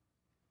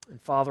 And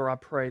Father, I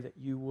pray that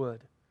you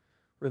would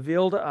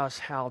reveal to us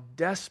how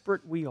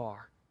desperate we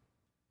are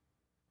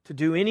to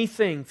do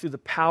anything through the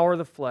power of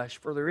the flesh.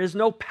 For there is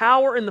no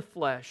power in the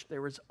flesh.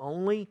 There is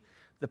only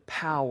the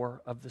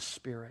power of the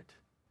Spirit.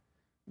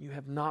 You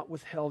have not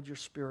withheld your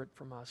Spirit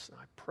from us. And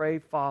I pray,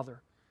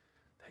 Father,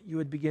 that you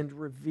would begin to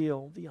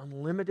reveal the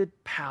unlimited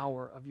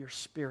power of your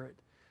Spirit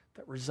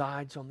that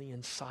resides on the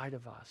inside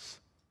of us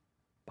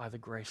by the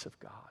grace of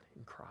God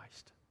in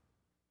Christ.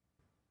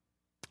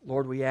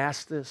 Lord, we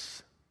ask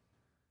this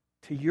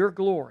to your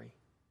glory.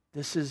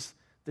 This is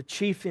the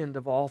chief end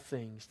of all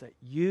things, that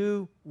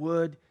you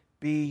would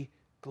be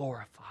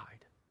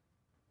glorified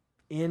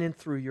in and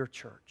through your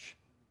church.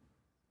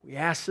 We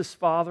ask this,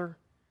 Father,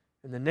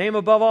 in the name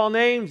above all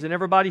names, and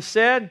everybody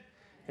said,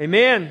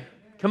 amen.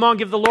 Come on,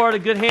 give the Lord a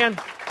good hand.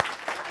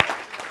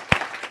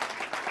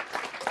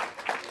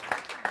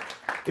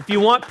 If you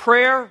want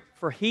prayer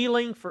for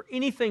healing, for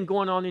anything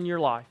going on in your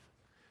life,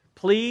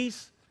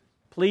 please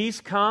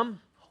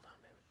come.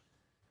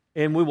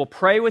 And we will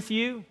pray with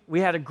you. We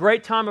had a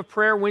great time of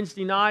prayer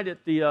Wednesday night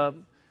at the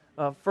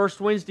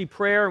first Wednesday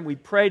prayer, and we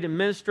prayed and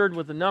ministered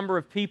with a number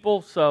of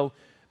people. So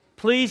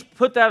please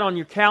put that on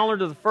your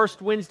calendar. The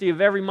first Wednesday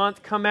of every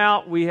month, come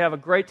out. We have a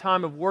great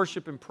time of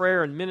worship and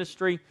prayer and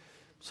ministry.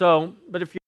 So, but if you're